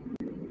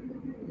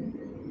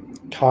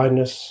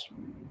 kindness,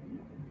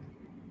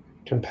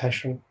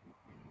 compassion.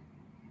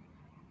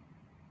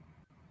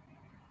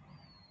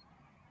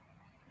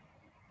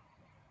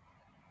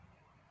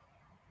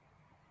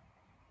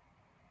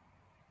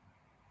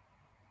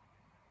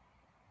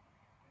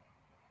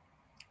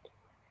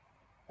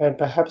 And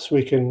perhaps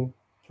we can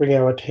bring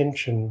our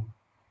attention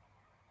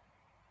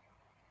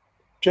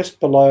just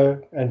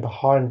below and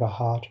behind the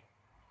heart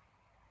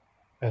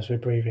as we're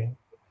breathing.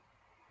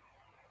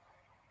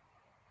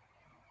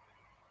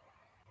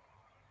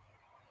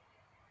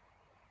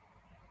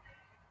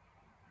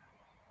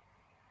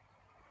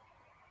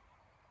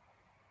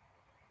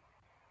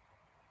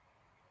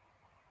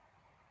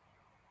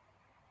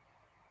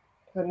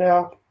 And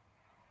now,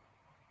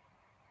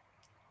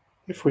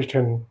 if we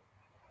can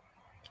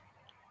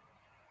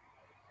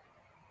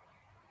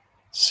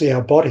see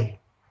our body,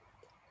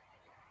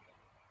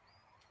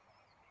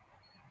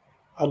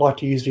 I like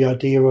to use the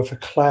idea of a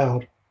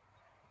cloud,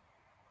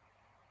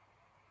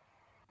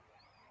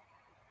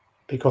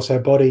 because our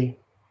body,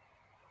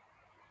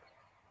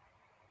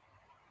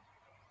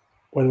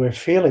 when we're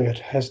feeling it,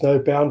 has no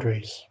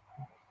boundaries.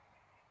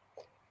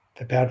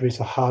 The boundaries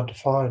are hard to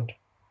find.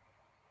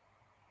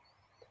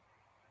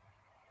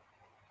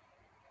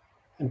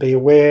 And be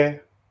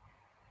aware,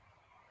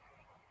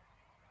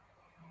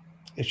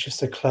 it's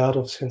just a cloud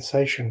of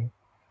sensation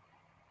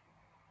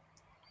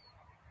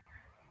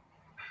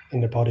in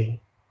the body.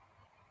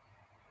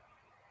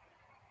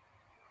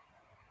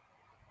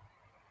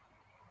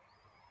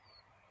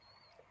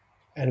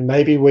 And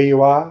maybe where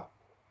you are,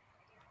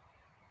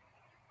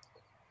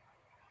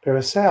 there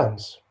are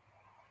sounds.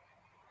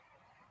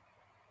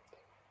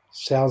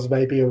 Sounds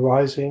may be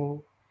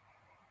arising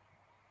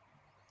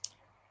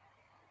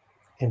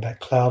in that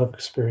cloud of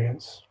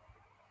experience.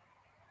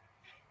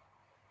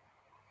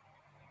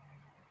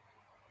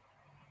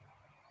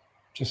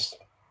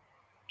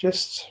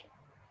 Just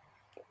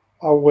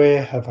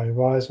aware of a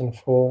rise and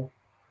fall.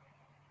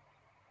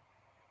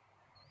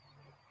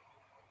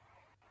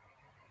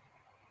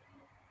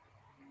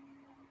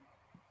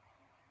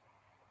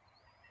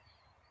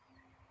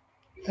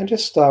 And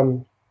just I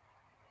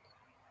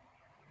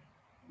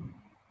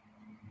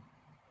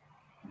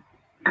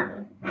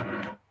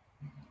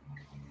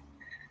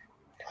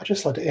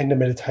just like to end the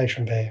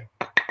meditation there.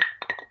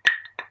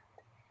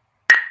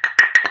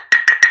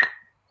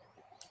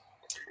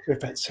 With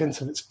that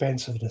sense of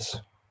expansiveness.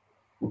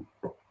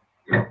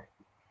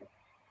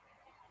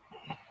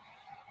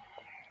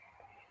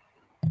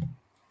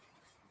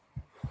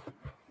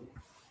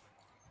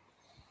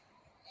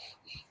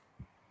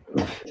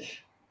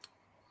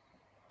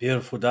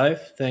 Beautiful, Dave.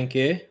 Thank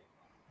you.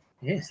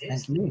 Yes,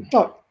 thank you.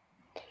 Oh,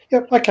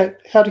 yeah, okay.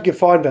 How did you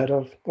find that?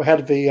 Or how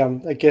did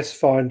the guests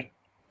find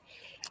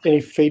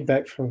any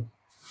feedback from?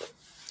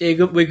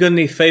 Yeah, we got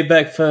any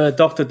feedback for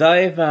Dr.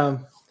 Dave?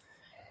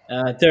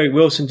 Derek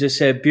Wilson just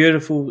said,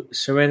 beautiful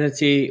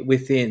serenity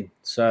within.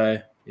 So,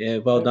 yeah,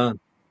 well done.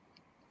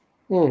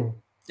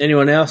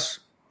 Anyone else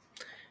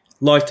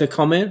like to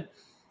comment?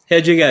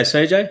 How'd you go,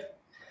 CJ?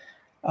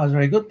 I was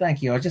very good,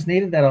 thank you. I just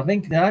needed that, I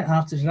think,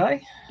 after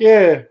today.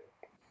 Yeah.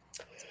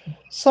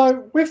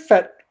 So with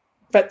that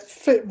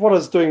what I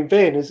was doing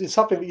then is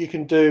something that you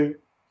can do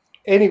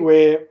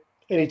anywhere,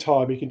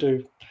 anytime. You can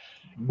do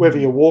whether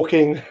you're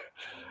walking.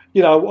 I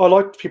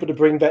like people to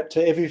bring that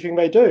to everything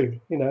they do.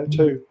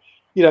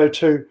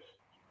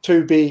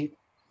 To be.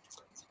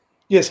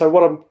 Yeah. So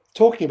what I'm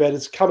talking about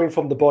is coming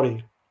from the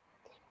body.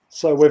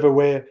 So whether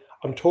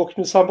I'm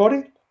talking to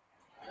somebody,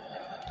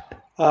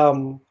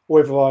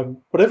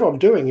 whatever I'm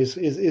doing is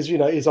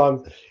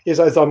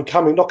I'm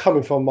coming, not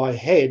coming from my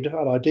head,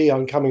 an idea.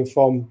 I'm coming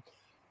from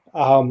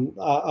an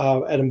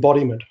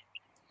embodiment,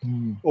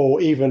 or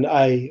even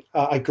a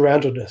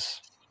groundedness,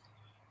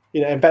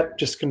 and that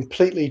just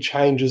completely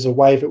changes the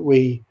way that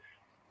we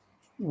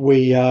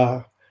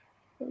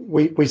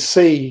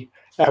see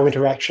our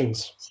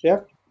interactions. Yeah,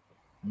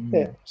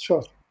 yeah,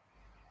 sure.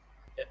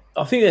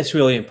 I think that's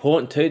really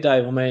important too,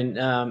 Dave. I mean,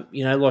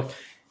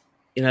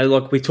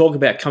 like we talk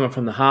about coming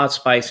from the heart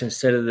space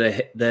instead of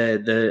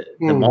the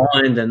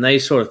mind and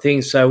these sort of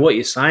things. So what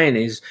you're saying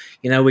is,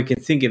 we can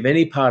think of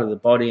any part of the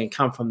body and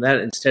come from that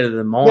instead of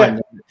the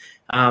mind.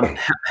 Yeah.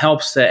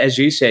 Helps to, as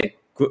you said,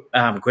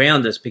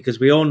 ground us, because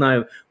we all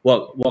know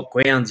what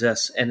grounds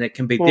us, and it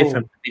can be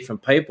different for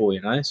different people.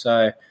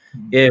 So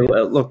yeah,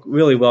 look,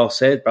 really well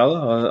said,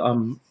 brother.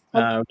 I'm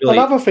really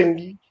another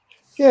thing.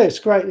 Yeah, it's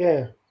great.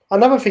 Yeah,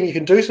 another thing you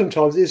can do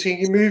sometimes is you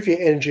can move your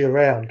energy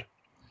around.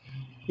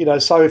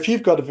 So if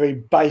you've got a very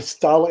base,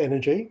 dull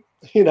energy,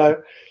 you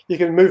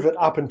can move it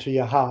up into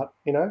your heart.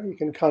 You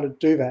can kind of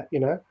do that.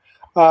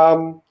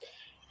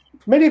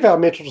 Many of our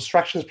mental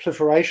distractions,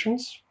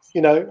 proliferations,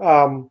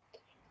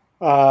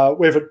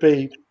 whether it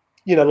be,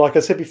 like I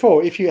said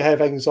before, if you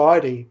have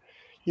anxiety,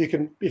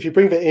 if you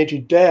bring the energy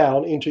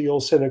down into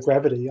your center of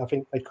gravity, I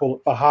think they call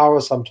it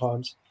Vihara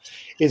sometimes,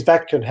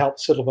 that can help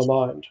settle the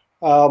mind.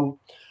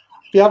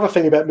 The other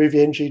thing about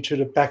moving energy to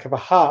the back of the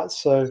heart,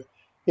 so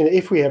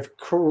if we have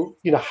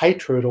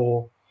hatred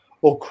or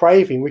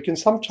craving, we can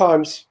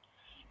sometimes,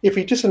 if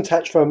we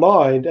disattach from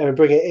our mind and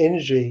bring our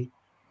energy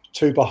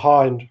to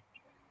behind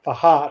the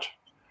heart,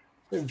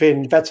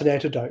 then that's an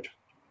antidote.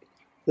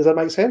 Does that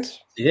make sense?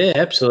 Yeah,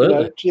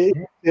 absolutely.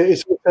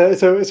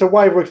 It's a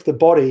way with the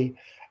body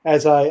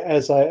as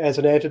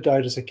an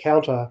antidote, as a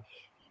counter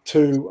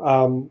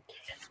to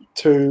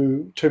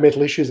to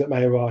mental issues that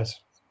may arise.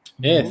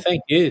 Yeah,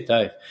 thank you,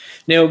 Dave.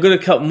 Now, we've got a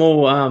couple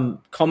more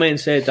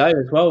comments there, Dave,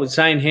 as well.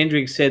 Zane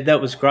Hendricks said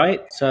that was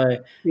great. So,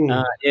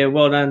 yeah,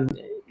 well done.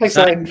 Thanks,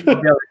 Zane. Zane.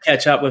 You'll be able to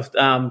catch up with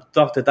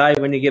Dr. Dave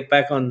when you get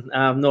back on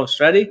North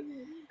Straddie.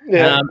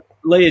 Yeah.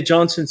 Leah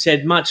Johnson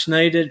said, much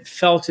needed,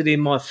 felt it in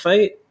my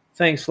feet.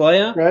 Thanks,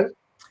 Leah. Right.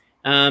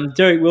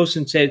 Derek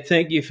Wilson said,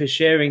 thank you for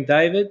sharing,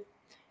 David.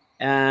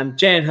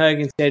 Jan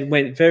Hogan said,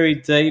 went very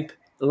deep,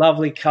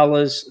 lovely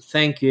colours,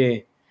 thank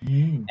you.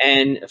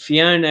 And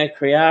Fiona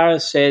Criara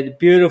said,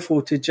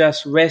 beautiful to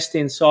just rest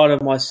inside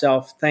of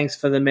myself. Thanks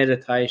for the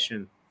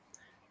meditation.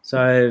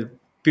 So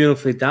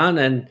beautifully done.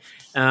 And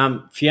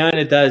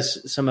Fiona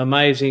does some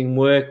amazing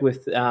work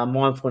with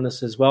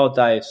mindfulness as well,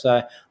 Dave.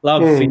 So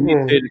love for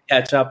you two to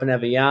catch up and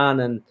have a yarn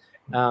and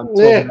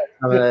talk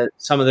about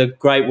some of the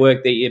great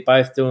work that you're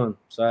both doing.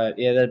 So,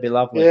 yeah, that'd be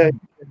lovely. Yeah,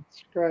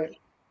 it's great.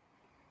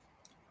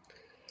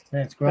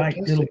 That's great.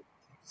 Little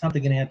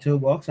something in our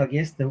toolbox, I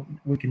guess, that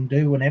we can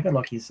do whenever,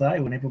 like you say,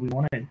 whenever we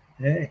want to.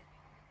 Yeah.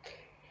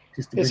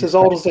 It's as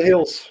old as the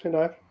hills, you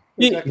know.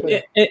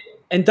 Exactly. Yeah,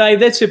 and Dave,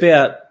 that's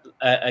about,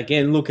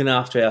 again, looking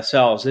after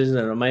ourselves, isn't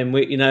it? I mean,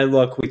 we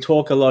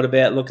talk a lot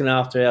about looking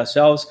after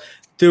ourselves.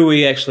 Do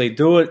we actually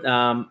do it?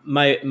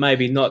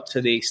 Maybe not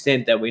to the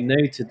extent that we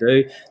need to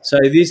do. So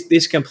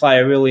this can play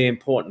a really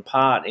important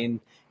part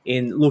in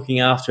looking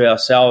after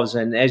ourselves.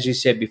 And as you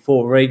said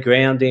before,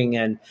 regrounding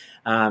and,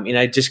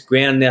 just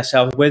grounding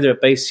ourselves, whether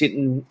it be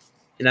sitting,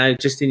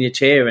 just in your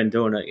chair and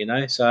doing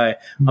it, So, I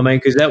mean,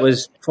 because that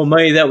was, for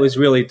me, that was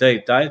really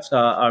deep, Dave. So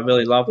I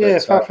really loved it. Yeah,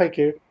 so. thank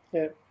you.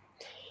 Yeah.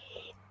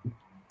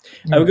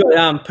 We've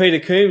got Peter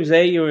Coombs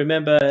there. You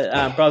remember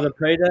Brother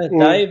Peter,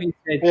 Dave? He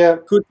said,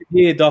 good to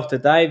hear Dr.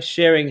 Dave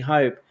sharing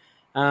hope.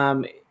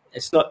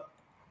 It's not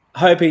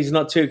hope he's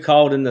not too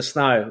cold in the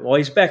snow. Well,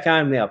 he's back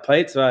home now,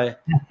 Pete, so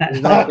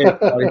he's not too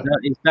cold.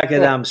 He's back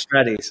at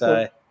Straddie.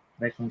 So.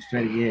 Back on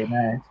Straddie, yeah.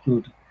 No, it's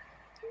good.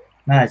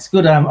 No, it's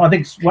good. I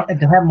think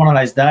to have one of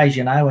those days,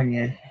 when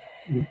you're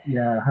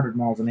 100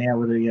 miles an hour,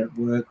 whether you're at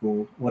work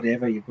or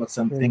whatever, you've got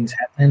some things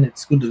happening,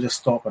 it's good to just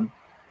stop and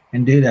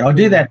do that. I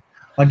do that.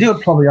 I do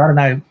it probably, I don't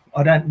know,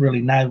 I don't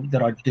really know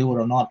that I do it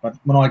or not, but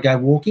when I go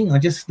walking, I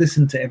just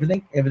listen to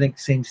everything. Everything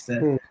seems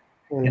to,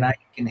 you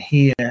can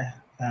hear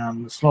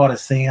the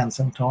slightest sound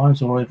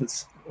sometimes, or if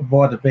it's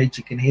by the beach,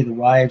 you can hear the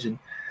waves and,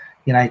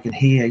 you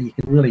can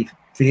really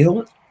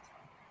feel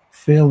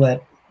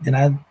that,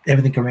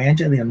 everything around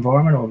you, the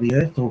environment or the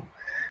earth, or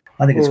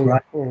I think it's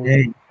great.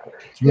 Yeah.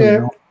 It's really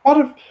nice.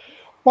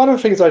 One of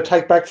the things I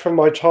take back from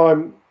my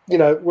time,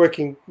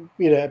 working,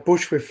 at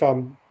bush with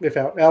our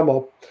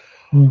mob,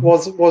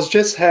 was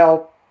just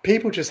how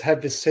people just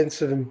have this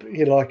sense of,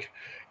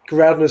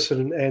 groundedness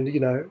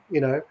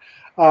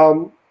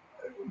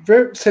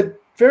and said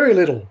very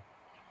little,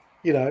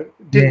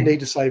 didn't need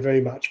to say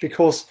very much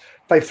because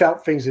they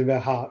felt things in their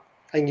heart.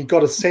 And you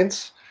got a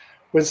sense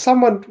when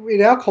someone,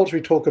 in our culture,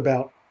 we talk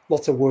about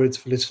lots of words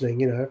for listening,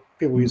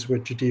 people use the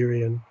word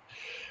jadiri and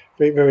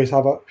various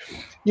other,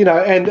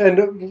 and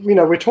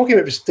we're talking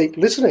about this deep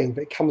listening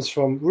that comes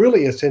from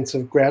really a sense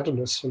of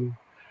groundedness and,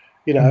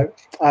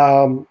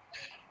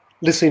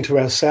 listening to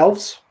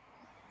ourselves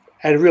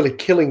and really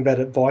killing that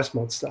advice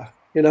monster.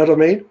 You know what I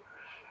mean?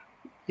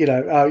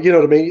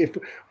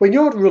 When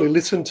you're really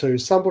listened to,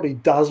 somebody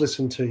does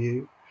listen to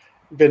you,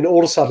 then all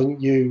of a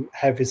sudden you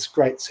have this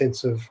great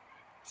sense of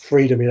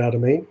freedom. You know what I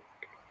mean?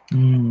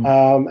 And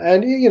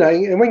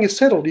when you're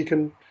settled, you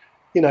can,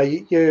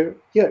 you're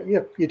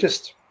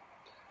just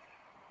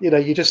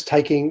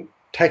taking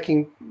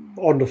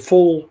on the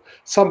full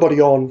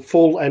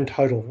and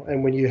total.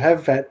 And when you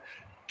have that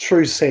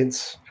true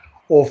sense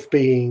of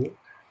being,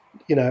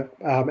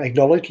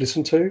 acknowledged,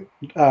 listened to,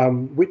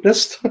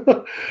 witnessed,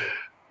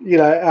 in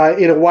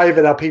a way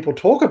that our people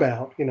talk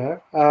about, Yeah.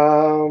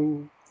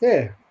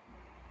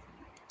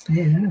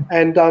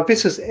 And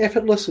this is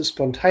effortless, it's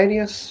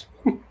spontaneous.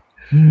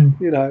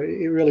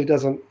 It really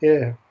doesn't,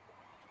 And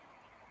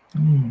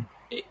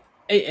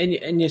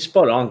you're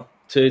spot on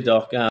too,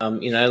 Doc.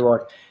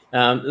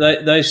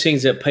 Those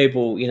things that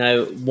people,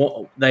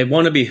 they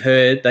want to be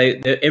heard.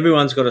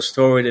 Everyone's got a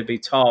story to be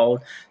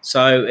told.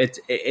 So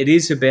it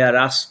is about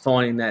us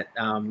finding that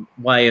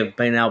way of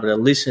being able to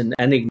listen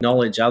and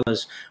acknowledge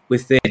others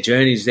with their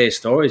journeys, their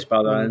stories,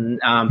 brother. And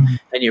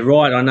you're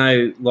right. I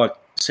know, like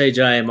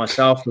CJ and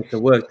myself, with the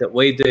work that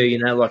we do,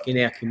 like in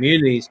our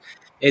communities,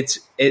 it's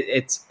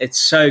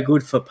so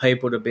good for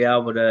people to be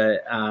able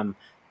to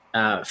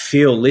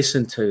feel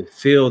listened to,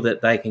 feel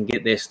that they can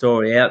get their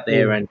story out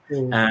there and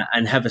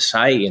have a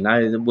say,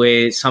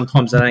 where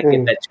sometimes they don't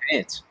get that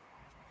chance.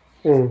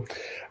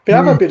 The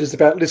other bit is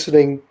about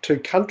listening to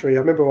country. I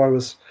remember I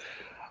was,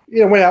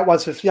 went out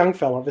once with this young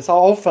fella, this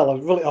old fella,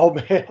 really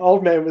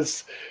old man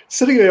was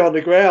sitting there on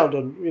the ground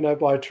and,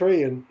 by a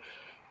tree and,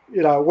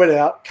 went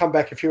out, come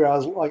back a few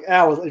hours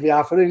in the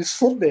afternoon, he's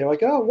sitting there. I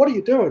go, oh, what are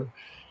you doing?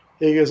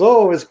 He goes,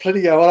 oh, there's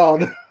plenty going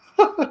on.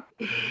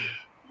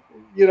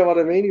 You know what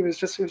I mean? He was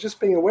just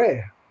being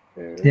aware.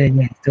 Yeah,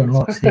 he's doing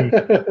lots. Yeah,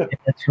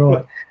 that's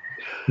right.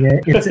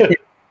 Yeah,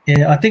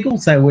 Yeah, I think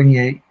also when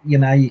you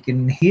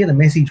can hear the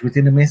message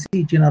within the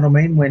message. You know what I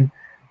mean? When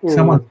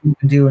someone's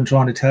talking to you and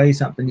trying to tell you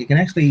something, you can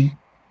actually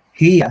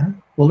hear.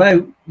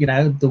 Although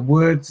the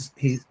words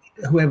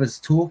whoever's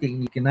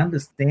talking, you can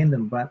understand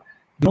them, but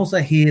you can also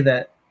hear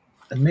the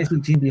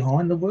message in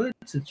behind the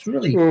words. It's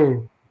really,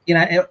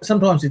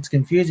 sometimes it's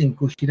confusing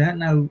because you don't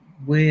know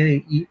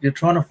where you're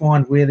trying to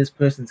find where this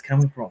person's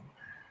coming from,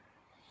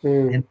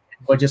 and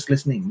by just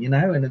listening,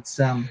 and it's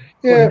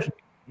yeah.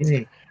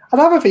 Yeah.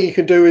 Another thing you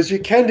can do is you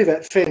can do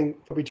that thing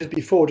probably just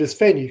before just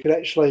then. You can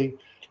actually,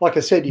 like I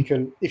said, you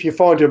can, if you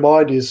find your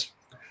mind is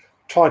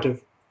trying to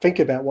think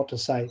about what to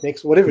say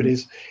next, whatever it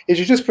is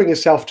you just bring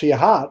yourself to your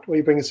heart, or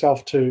you bring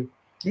yourself to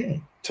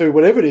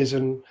whatever it is.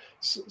 And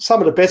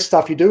some of the best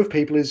stuff you do with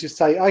people is you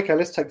say, okay,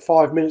 let's take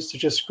 5 minutes to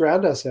just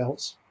ground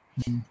ourselves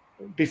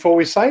before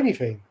we say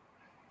anything.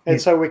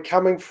 And so we're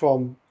coming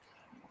from,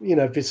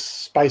 this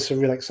space of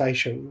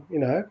relaxation,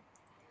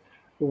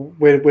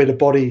 where the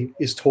body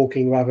is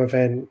talking rather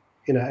than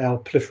our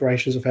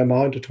proliferations of our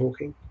mind are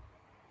talking.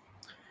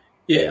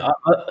 Yeah,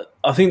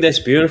 I think that's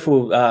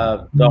beautiful,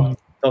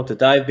 Dr.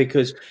 Dave,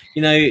 because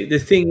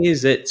the thing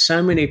is that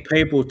so many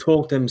people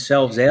talk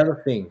themselves out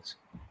of things.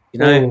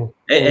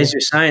 As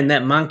you're saying,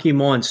 that monkey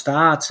mind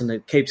starts and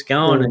it keeps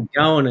going and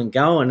going and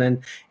going,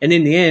 and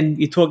in the end,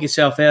 you talk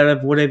yourself out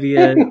of whatever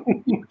you're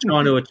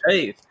trying to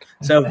achieve.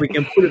 So if we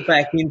can put it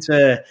back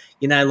into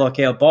like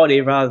our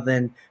body rather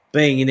than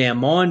being in our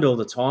mind all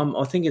the time,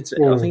 I think it's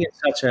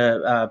such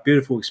a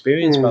beautiful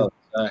experience, brother.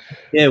 So,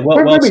 yeah,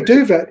 when we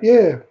do that,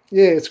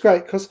 it's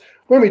great because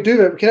when we do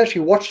that, we can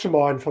actually watch the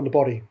mind from the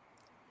body.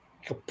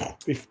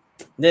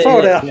 Throw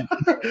it out,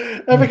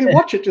 and we can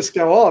watch it just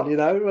go on. You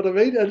know what I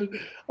mean? And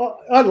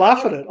I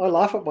laugh at it. I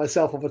laugh at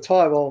myself all the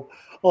time.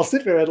 I'll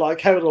sit there and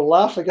have a little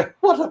laugh and go,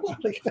 "What a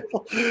funny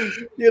hell!"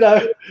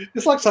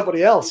 It's like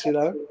somebody else.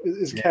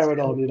 Is carrying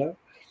on.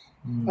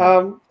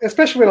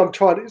 Especially when I'm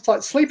trying. It's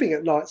like sleeping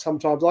at night.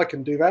 Sometimes I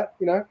can do that.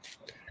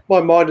 My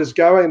mind is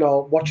going.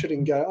 I'll watch it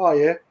and go, "Oh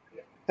yeah,"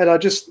 and I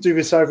just do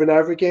this over and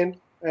over again,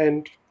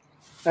 and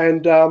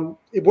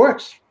it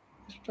works.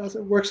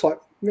 It works like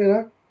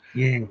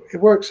Yeah, it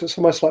works. It's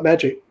almost like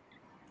magic.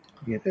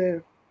 Yeah.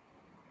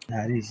 No,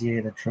 it is.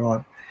 Yeah, that's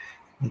right.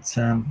 It's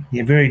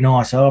very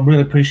nice. I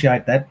really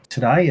appreciate that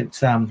today.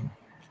 It's had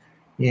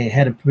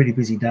a pretty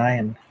busy day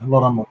and a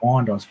lot on my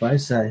mind, I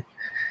suppose. So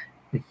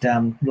it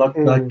like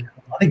I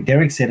think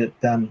Derek said it.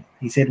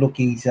 He said, look,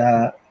 he's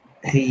what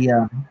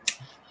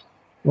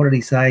did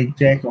he say,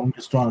 Jack? I'm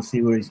just trying to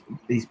see where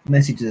these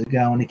messages are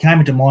going. He came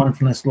into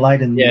mindfulness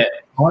late in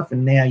life,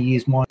 and now he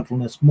uses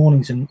mindfulness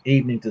mornings and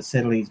evenings to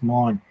settle his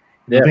mind.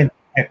 Prevent the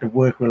impact of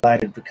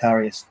work-related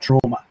vicarious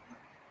trauma.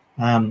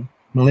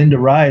 Melinda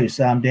Rose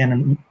down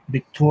in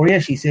Victoria,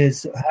 she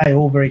says, hey,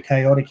 all very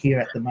chaotic here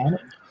at the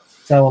moment.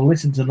 So I'll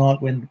listen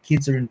tonight when the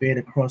kids are in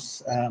bed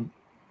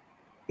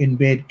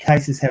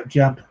cases have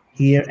jumped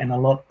here and a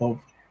lot of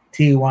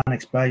tier 1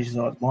 exposures.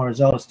 My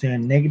results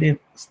turned negative.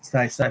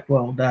 Stay safe.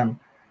 Well done.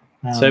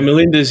 So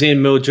Melinda's in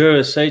Mildura,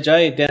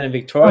 CJ, down in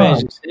Victoria,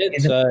 as you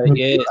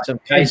said. Some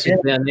cases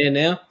down there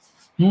now.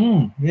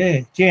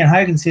 Jan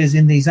Hogan says,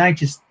 in these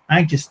anxious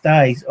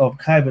days of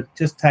COVID,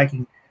 just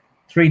taking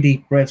 3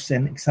 deep breaths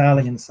and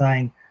exhaling and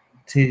saying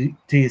to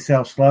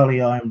yourself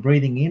slowly, I am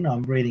breathing in,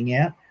 I'm breathing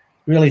out,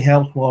 really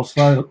helps while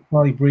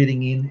slowly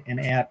breathing in and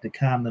out to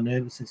calm the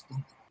nervous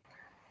system.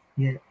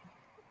 Yeah.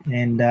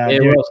 And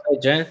well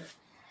said, Jan.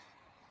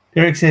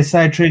 Derek says,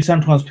 so true.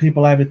 Sometimes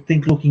people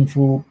overthink looking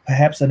for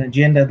perhaps an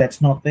agenda that's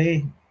not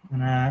there.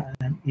 And I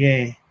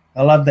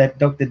love that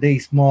Dr. D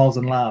smiles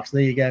and laughs.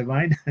 There you go,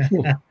 mate.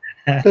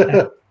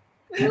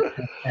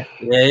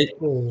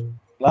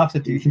 Laughs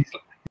at you.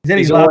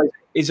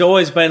 He's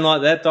always been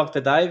like that,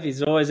 Dr. Dave.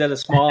 He's always had a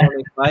smile on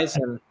his face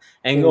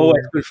and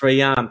always good for a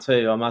yarn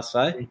too, I must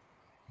say.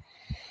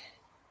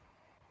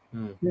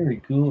 Very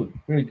good.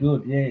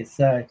 Yeah.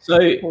 So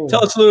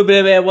tell us a little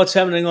bit about what's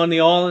happening on the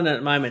island at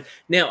the moment.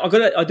 Now,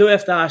 I do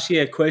have to ask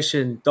you a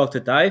question, Dr.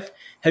 Dave.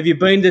 Have you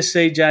been to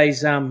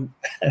CJ's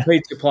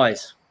pizza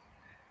place?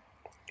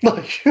 I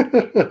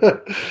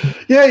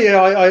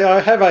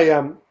have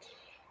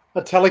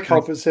a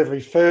teleconference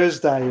every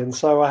Thursday, and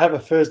so I have a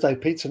Thursday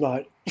pizza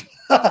night.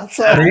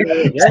 So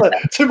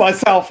to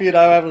myself,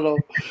 have a little.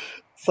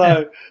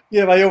 So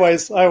I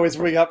always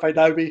ring up. They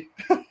know me.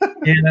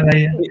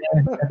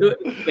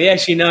 We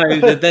actually know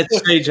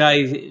that's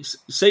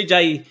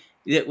CJ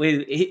that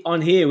we're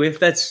on here with.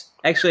 That's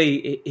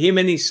actually him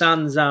and his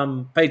son's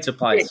pizza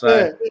place.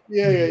 So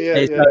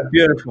it's so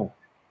beautiful.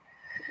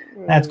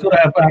 That's good.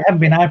 I haven't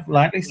been over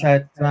lately,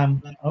 so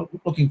I'm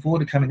looking forward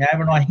to coming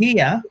over. And I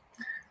hear,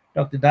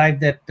 Dr.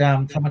 Dave, that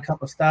from a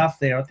couple of staff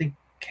there, I think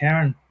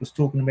Karen was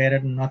talking about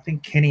it, and I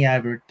think Kenny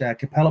over at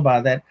Capella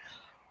Bar, that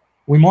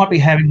we might be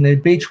having the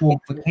beach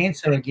walk for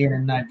cancer again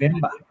in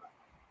November.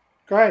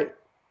 Great.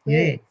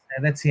 Yeah,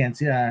 that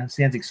sounds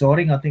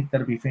exciting. I think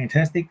that'll be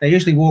fantastic. They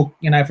usually walk,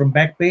 from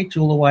Back Beach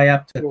all the way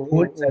up to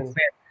Point. So it's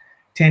about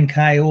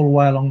 10K all the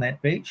way along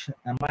that beach,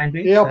 main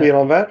beach. Yeah, I'll be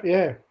on that.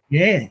 Yeah.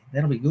 Yeah,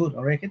 that'll be good.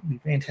 I reckon it'll be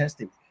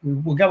fantastic.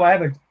 We'll go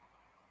over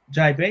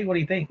JB, what do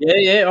you think?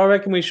 Yeah, I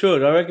reckon we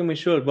should.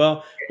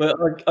 Well,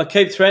 I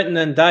keep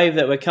threatening Dave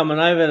that we're coming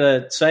over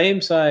to see him,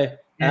 so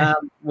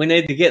we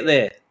need to get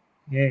there.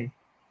 Yeah.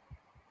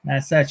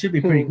 So it should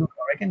be pretty good,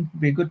 I reckon. It'll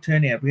be a good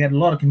turnout. We had a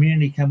lot of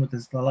community come with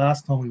us the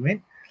last time we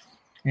went,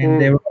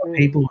 and there were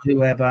people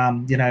who have,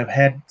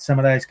 had some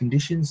of those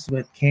conditions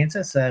with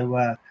cancer.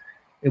 So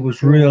it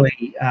was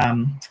really,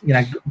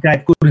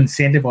 gave good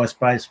incentive, I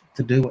suppose,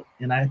 to do it.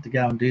 To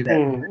go and do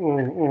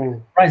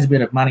that. Raise a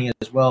bit of money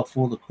as well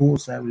for the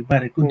cause. So we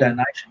made a good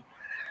donation.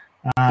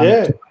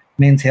 To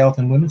men's health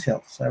and women's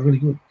health. So really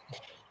good.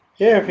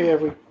 Yeah.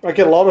 I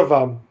get a lot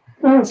of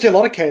see a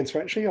lot of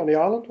cancer actually on the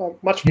island.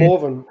 Much more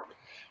than.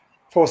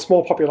 For a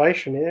small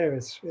population,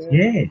 it's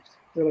really.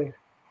 Well,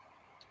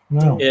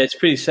 yeah, it's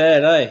pretty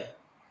sad, eh?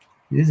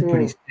 It is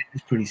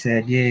pretty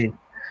sad, yeah.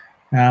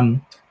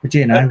 But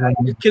can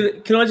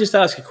I just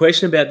ask a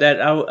question about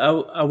that?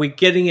 Are we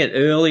getting it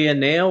earlier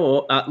now,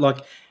 or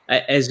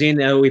as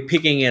in, are we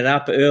picking it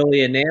up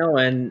earlier now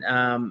and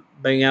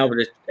being able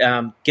to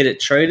get it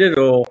treated,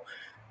 or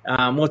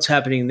what's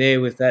happening there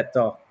with that,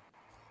 Doc?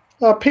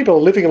 People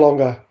are living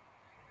longer.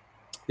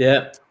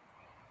 Yeah.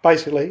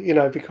 Basically,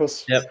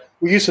 because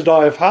we used to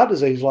die of heart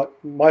disease. Like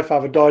my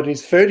father died in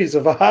his 30s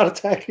of a heart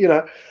attack. And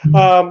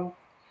I'm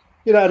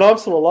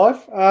still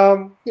alive.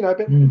 So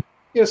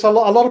a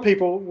lot of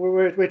people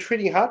we're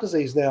treating heart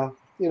disease now.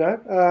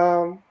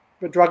 The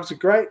drugs are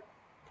great.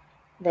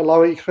 They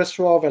lower your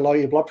cholesterol. They lower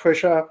your blood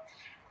pressure.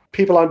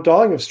 People aren't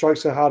dying of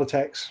strokes or heart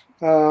attacks.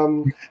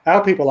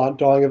 Our people aren't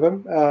dying of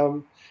them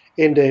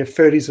in their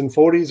 30s and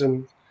 40s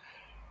and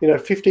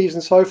 50s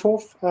and so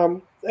forth.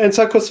 And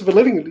so, of course, for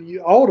living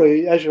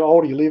older, as you're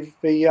older, you live.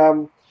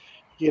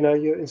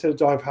 You instead of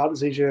dying of heart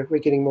disease, we're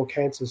getting more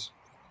cancers.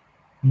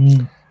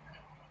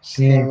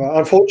 So,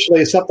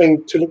 unfortunately, it's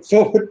something to look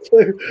forward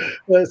to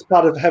as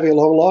part of having a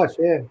long life.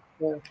 Yeah.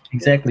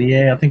 Exactly.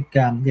 Yeah, I think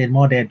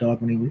my dad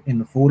died when he was in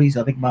the 40s.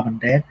 I think Mum and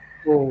Dad.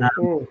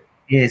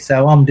 Yeah,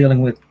 so I'm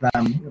dealing with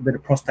a bit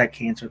of prostate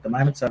cancer at the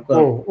moment. So I've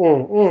got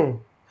an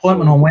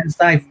appointment on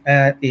Wednesday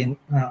at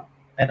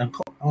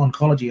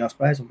oncology. I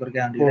suppose I've got to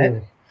go and do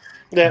that.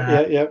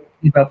 Yeah.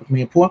 Keep up with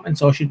my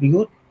appointments, so I should be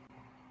good.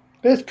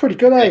 That's pretty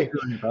good, eh?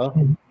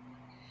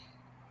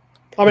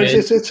 I mean,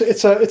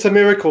 it's a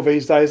miracle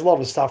these days. A lot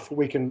of stuff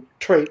we can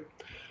treat.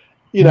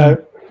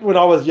 When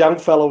I was a young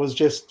fella,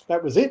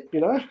 that was it.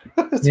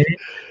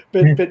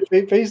 But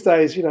these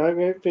days,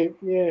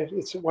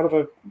 it's one of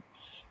the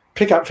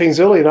pick up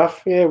things early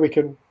enough. Yeah, we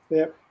can.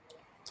 Yeah.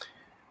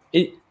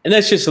 And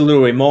that's just a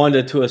little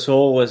reminder to us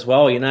all as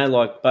well,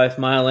 like both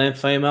male and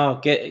female,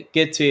 get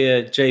to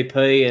your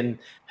GP and,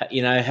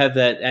 have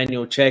that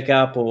annual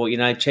checkup or,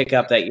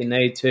 checkup that you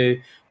need to,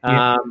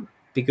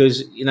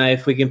 because,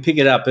 if we can pick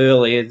it up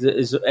early,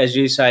 as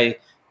you say,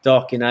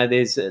 Doc,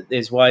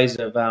 there's ways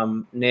of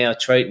now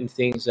treating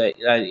things that,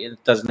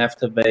 it doesn't have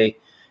to be,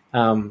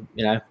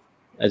 a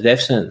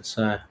death sentence.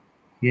 So.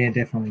 Yeah,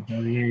 definitely,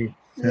 brother.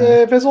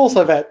 Yeah, there's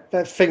also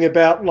that thing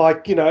about,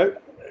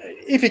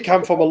 if you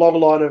come from a long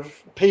line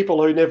of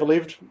people who never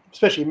lived,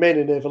 especially men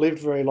who never lived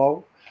very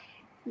long,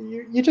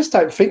 you just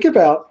don't think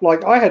about,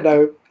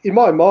 in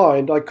my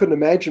mind, I couldn't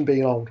imagine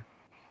being old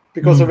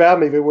because around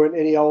me there weren't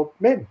any old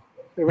men.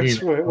 There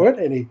weren't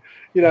any,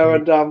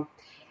 and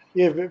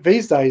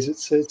these days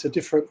it's a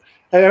different,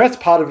 and that's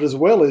part of it as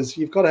well, is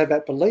you've got to have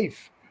that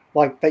belief,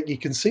 that you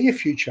can see a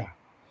future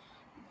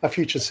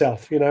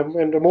self,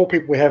 and the more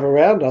people we have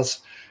around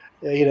us,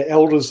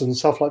 elders and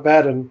stuff like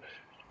that, and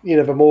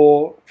the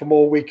more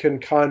we can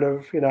kind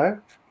of,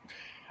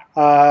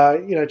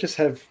 just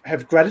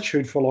have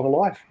gratitude for a long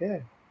life. Yeah.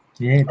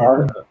 Yeah.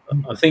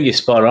 I think you're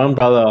spot on,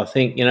 brother. I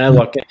think, I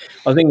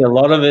think a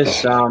lot of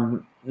us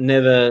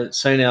never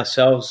seen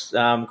ourselves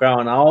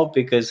growing old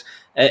because,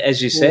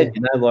 as you said,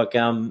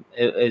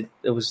 it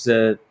was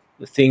the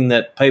thing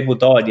that people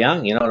died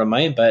young, you know what I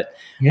mean? But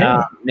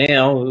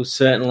now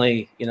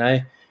certainly,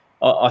 I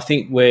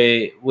think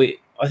I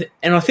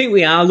think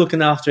we are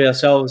looking after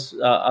ourselves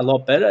a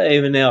lot better,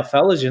 even our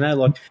fellas,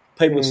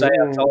 people say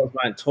our fellas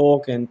won't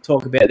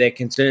talk about their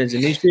concerns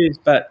and issues,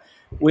 but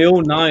we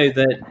all know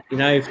that,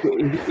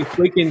 if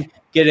we can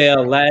get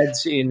our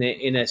lads in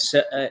a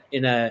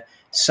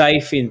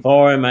safe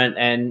environment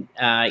and,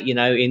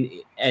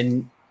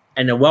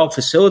 in a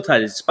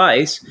well-facilitated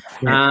space,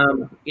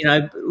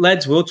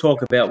 lads will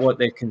talk about what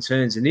their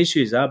concerns and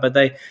issues are, but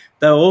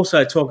they'll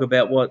also talk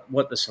about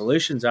what the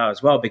solutions are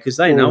as well, because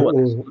they know what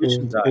the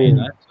solutions are,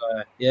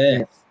 So,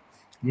 yeah.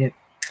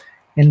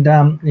 And,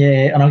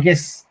 and I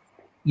guess,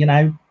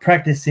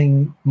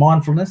 practicing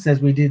mindfulness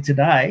as we did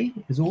today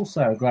is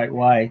also a great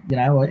way,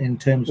 in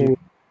terms of,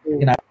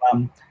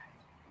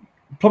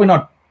 probably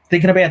not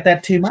thinking about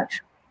that too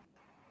much.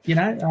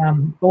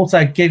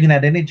 Also giving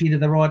that energy to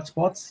the right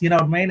spots. You know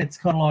what I mean? It's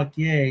kind of like,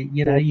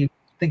 you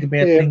think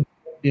about things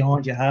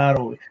behind your heart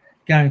or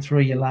going through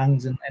your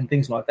lungs and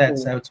things like that.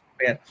 So it's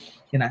about,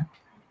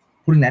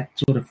 putting that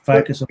sort of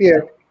focus on.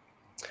 Yeah.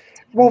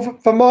 Well,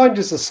 the mind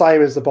is the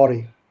same as the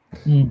body.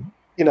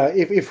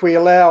 If we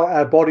allow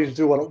our body to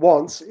do what it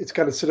wants, it's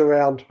going to sit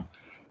around,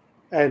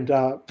 and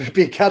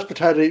be a couch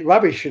potato and eat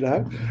rubbish.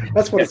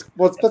 That's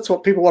that's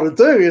what people want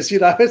to do. Is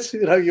it's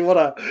you want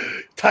to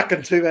tuck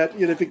into that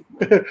big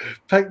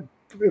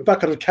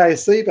bucket of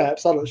KFC,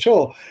 perhaps. I'm not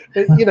sure,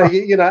 but and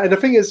the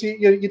thing is,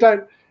 you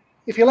don't.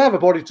 If you allow the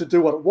body to do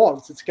what it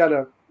wants, it's going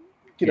to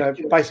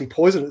basically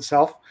poison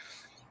itself.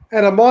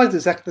 And our mind is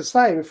exactly the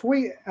same. If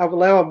we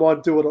allow our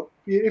mind to do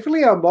if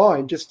we allow our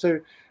mind just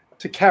to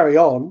carry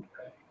on,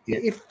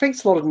 it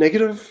thinks a lot of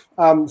negative,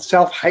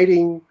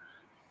 self-hating,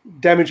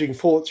 damaging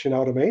thoughts. You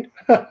know what I mean?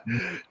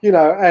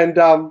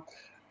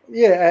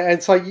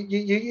 And so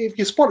you if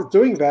you spot it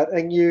doing that,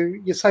 and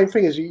your same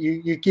thing is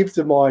you give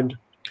the mind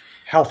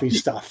healthy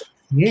stuff.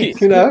 Yes.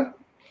 Can I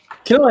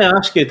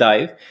ask you,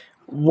 Dave?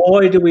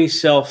 Why do we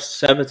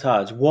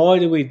self-sabotage? Why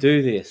do we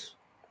do this?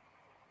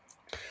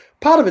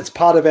 Part of it's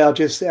part of our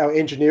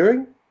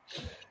engineering.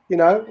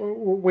 Our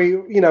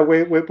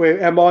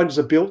minds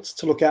are built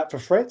to look out for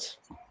threats.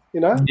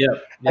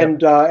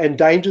 And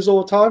dangers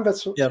all the time.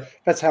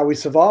 That's how we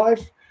survive,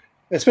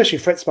 especially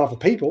threats from other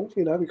people.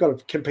 We've got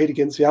to compete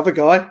against the other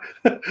guy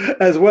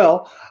as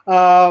well.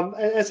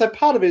 And so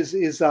part of it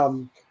is a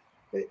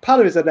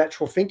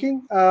natural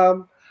thinking.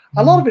 A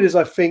lot of it is,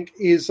 I think,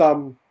 there's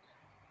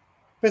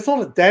a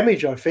lot of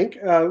damage. I think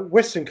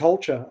Western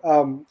culture,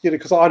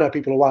 because I know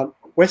people who aren't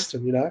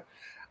Western, I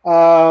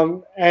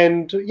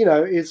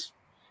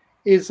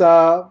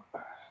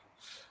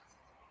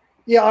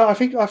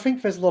think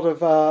there's a lot of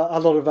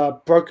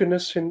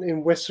brokenness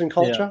in Western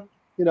culture.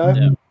 There's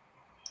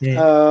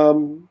a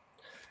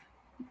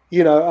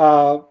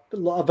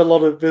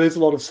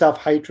lot of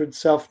self-hatred,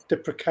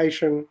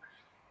 self-deprecation.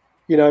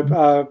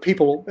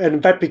 People,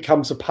 and that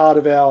becomes a part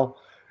of our.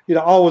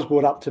 I was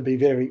brought up to be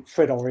very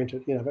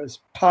threat-oriented. That's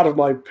part of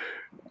my,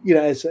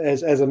 as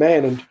a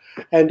man,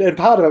 and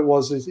part of it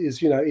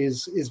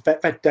is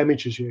that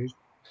damages you.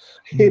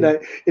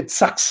 It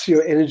sucks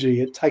your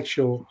energy. It takes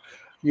your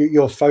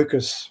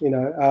focus.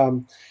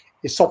 It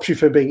stops you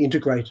from being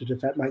integrated,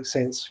 if that makes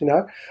sense.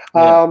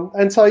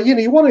 And so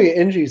you want your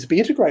energies to be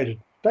integrated,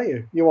 don't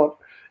you? You want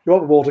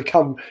them all to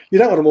come. You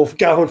don't want them all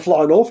going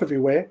flying off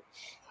everywhere.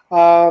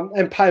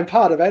 And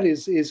part of that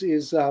is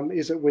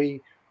that we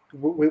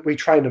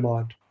train the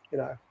mind.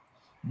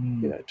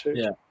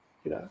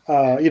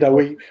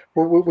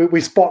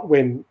 We spot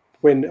when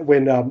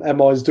our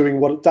mind's doing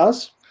what it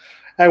does,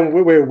 and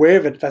we're aware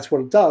of it. That's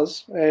what it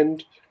does,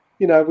 and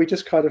we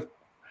just kind of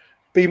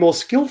be more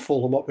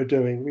skillful in what we're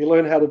doing. We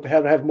learn how to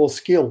have more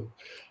skill.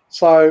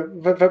 So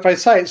they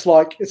say it's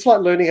like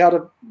learning how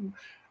to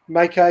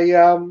make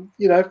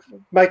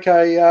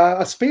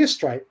a spear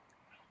straight.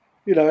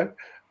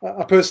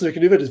 A person who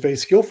can do it is very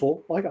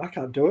skillful. I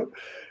can't do it.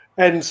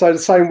 And so the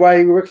same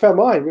way we work with our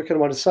mind, we work on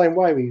the same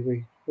way.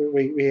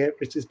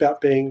 It's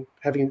about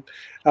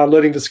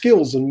learning the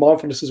skills, and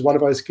mindfulness is one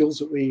of those skills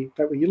that we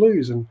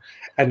lose, and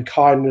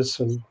kindness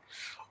and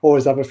all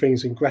those other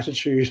things, and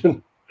gratitude,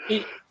 and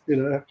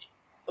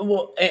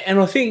Well, and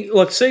I think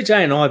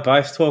CJ and I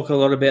both talk a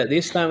lot about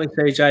this, don't we,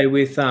 CJ?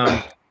 With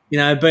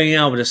being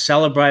able to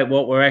celebrate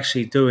what we're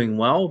actually doing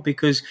well,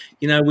 because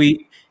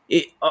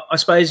I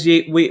suppose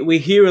we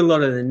hear a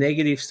lot of the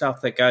negative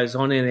stuff that goes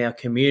on in our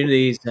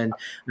communities, and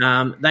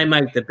they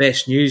make the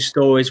best news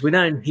stories. We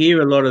don't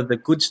hear a lot of the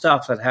good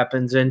stuff that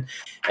happens, and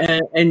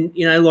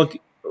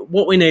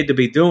what we need to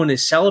be doing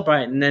is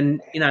celebrating,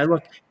 and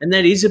and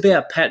that is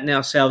about patting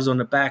ourselves on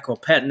the back, or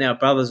patting our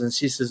brothers and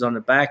sisters on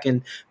the back,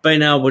 and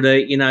being able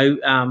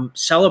to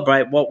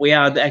celebrate what we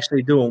are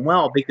actually doing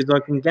well, because I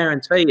can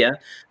guarantee you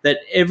that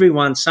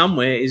everyone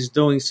somewhere is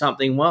doing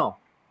something well.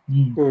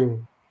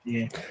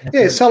 Yeah,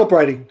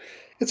 celebrating.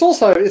 It's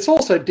also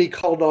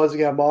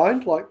decolonizing our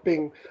mind, like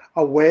being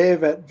aware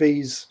that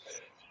this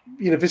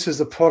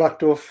is a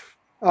product of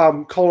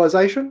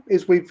colonization.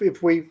 Is we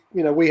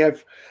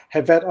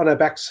have that on our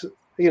backs,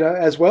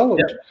 as well,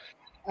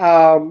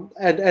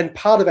 and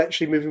part of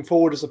actually moving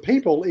forward as a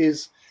people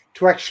is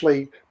to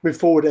actually move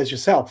forward as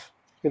yourself.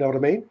 You know what I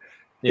mean?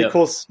 Yeah.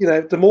 Because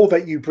the more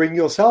that you bring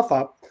yourself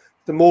up,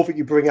 the more that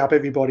you bring up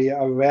everybody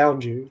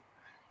around you.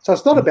 So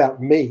it's not about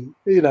me,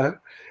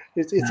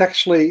 It's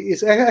actually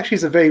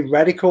a very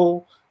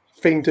radical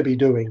thing to be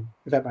doing,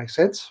 if that makes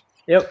sense.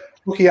 Yep.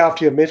 Looking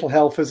after your mental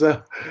health is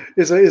an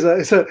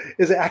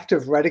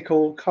active,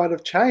 radical kind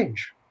of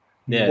change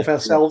of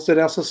ourselves and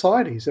our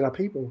societies and our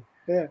people.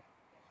 Yeah.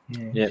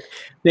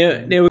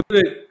 Now we've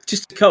got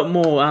just a couple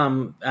more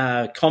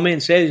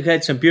comments there. We've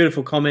had some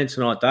beautiful comments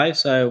tonight, Dave.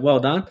 So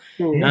well done.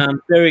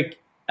 Derek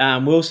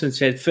Wilson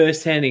said,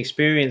 first-hand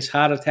experience,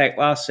 heart attack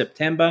last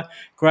September.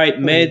 Great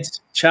meds.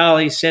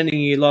 Charlie, sending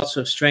you lots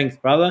of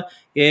strength, brother.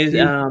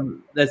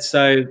 That's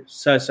so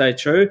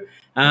true.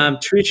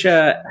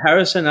 Trisha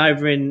Harrison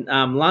over in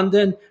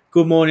London.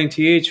 Good morning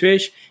to you,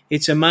 Trish.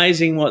 It's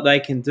amazing what they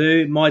can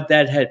do. My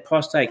dad had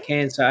prostate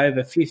cancer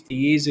over 50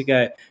 years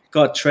ago,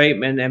 got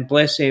treatment, and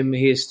bless him,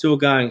 he is still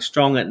going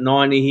strong at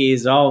 90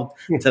 years old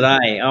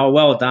today. Oh,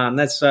 well done.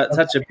 That's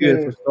such a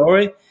beautiful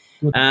story.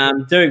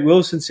 Derek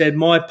Wilson said,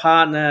 my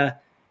partner's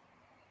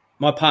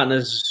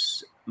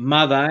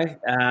mother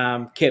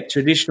kept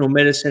traditional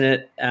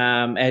medicine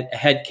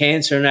had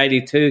cancer in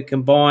 82,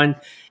 combined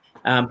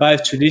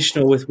both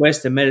traditional with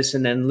Western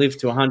medicine and lived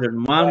to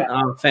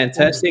 101.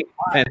 Fantastic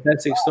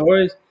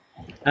stories.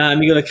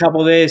 You got a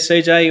couple there,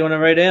 CJ, you want to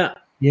read out?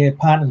 Yeah,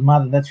 partner's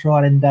mother, that's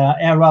right. And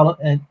our role,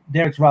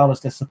 Derek's role is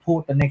to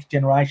support the next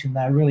generation.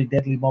 They're a really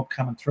deadly mob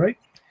coming through.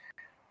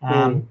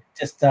 For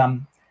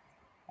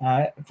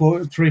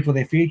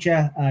their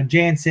future.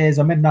 Jan says,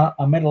 I met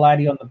a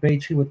lady on the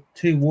beach with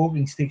 2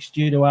 walking sticks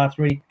due to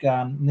arthritic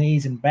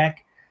knees and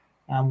back,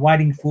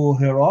 waiting for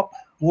her op,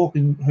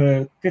 walking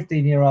her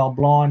 15-year-old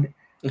blind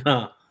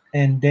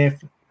and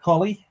deaf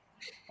collie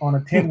on a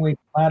 10-week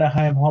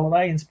motorhome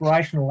holiday.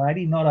 Inspirational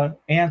lady, not an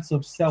ounce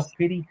of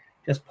self-pity,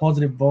 just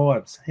positive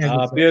vibes.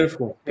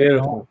 Beautiful.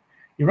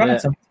 You're running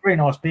some very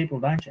nice people,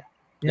 don't you?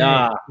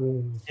 Yeah.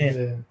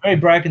 Very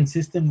broken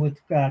system with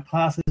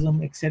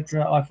classism,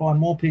 etc. I find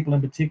more people, in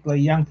particular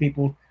young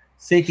people,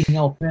 seeking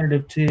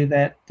alternative to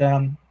that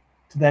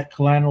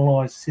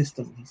colonialised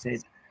system. He said,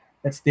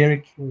 "That's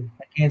Derek."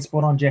 Again,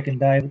 spot on, Jack and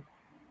David.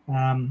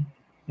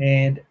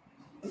 And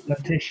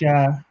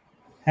Letitia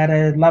had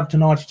a love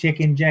tonight's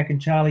check-in. Jack and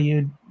Charlie,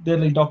 you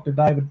deadly Dr.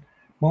 David.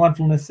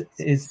 Mindfulness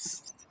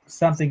is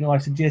something I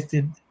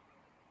suggested.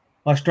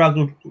 I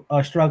struggled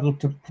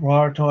to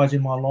prioritise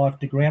in my life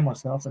to ground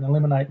myself and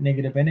eliminate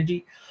negative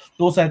energy.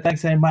 Also,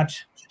 thanks so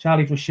much,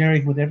 Charlie, for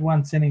sharing with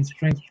everyone, sending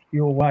strength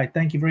your way.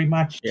 Thank you very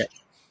much,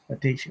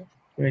 Letitia.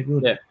 Very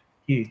good. Yeah. Thank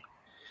you.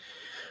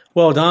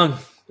 Well done.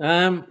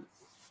 No,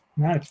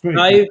 it's very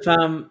Dave,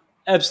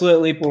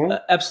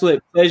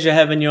 absolute pleasure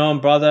having you on,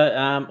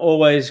 brother.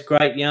 Always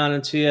great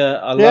yarning to you.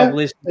 I love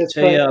listening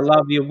to you. I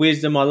love your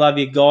wisdom. I love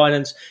your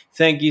guidance.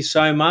 Thank you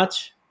so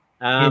much.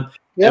 And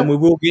we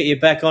will get you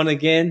back on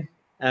again.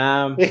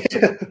 Have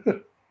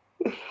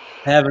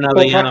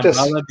another yarn,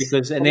 brother,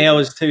 because an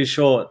hour is too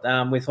short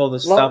with all the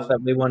stuff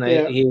that we want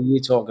to hear you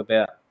talk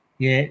about.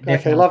 Yeah, definitely.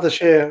 Okay, love the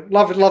share.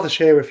 Love the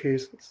share with you.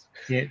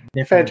 Yeah,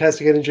 definitely.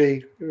 Fantastic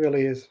energy. It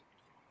really is.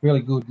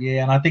 Really good,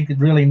 yeah. And I think it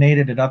really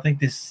needed it. I think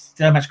there's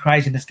so much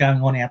craziness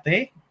going on out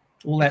there,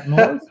 all that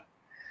noise.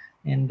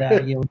 And,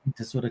 we need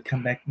to sort of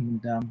come back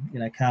and,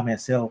 calm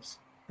ourselves.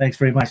 Thanks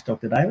very much,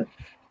 Dr. David.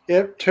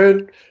 Yep,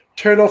 turn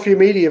off your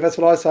media. That's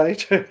what I say.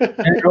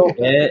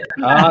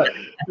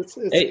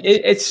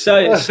 It's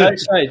so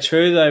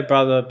true, though,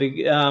 brother.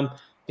 We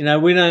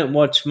don't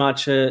watch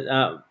much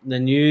the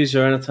news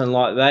or anything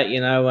like that,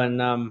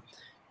 and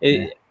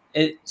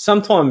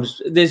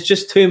sometimes there's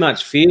just too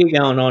much fear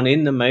going on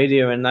in the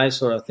media and those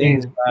sort of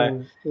things.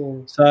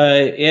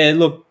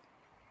 Look,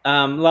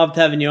 loved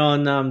having you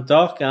on,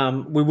 Doc.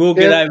 We will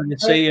get over to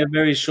see you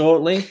very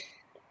shortly.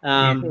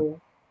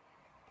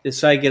 To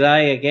say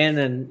g'day again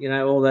and,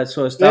 all that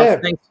sort of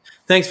stuff. Yeah.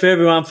 Thanks for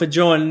everyone for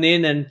joining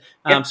in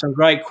and some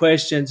great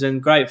questions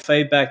and great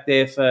feedback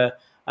there for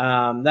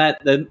that.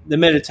 The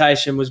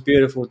meditation was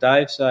beautiful,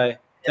 Dave, so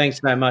thanks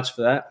so much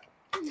for that.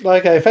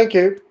 Okay, thank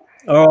you.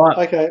 All right.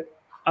 Okay.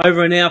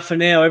 Over and out for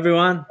now,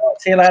 everyone.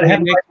 See you later.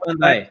 Have a next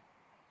Monday.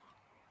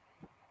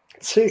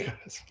 See you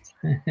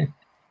guys.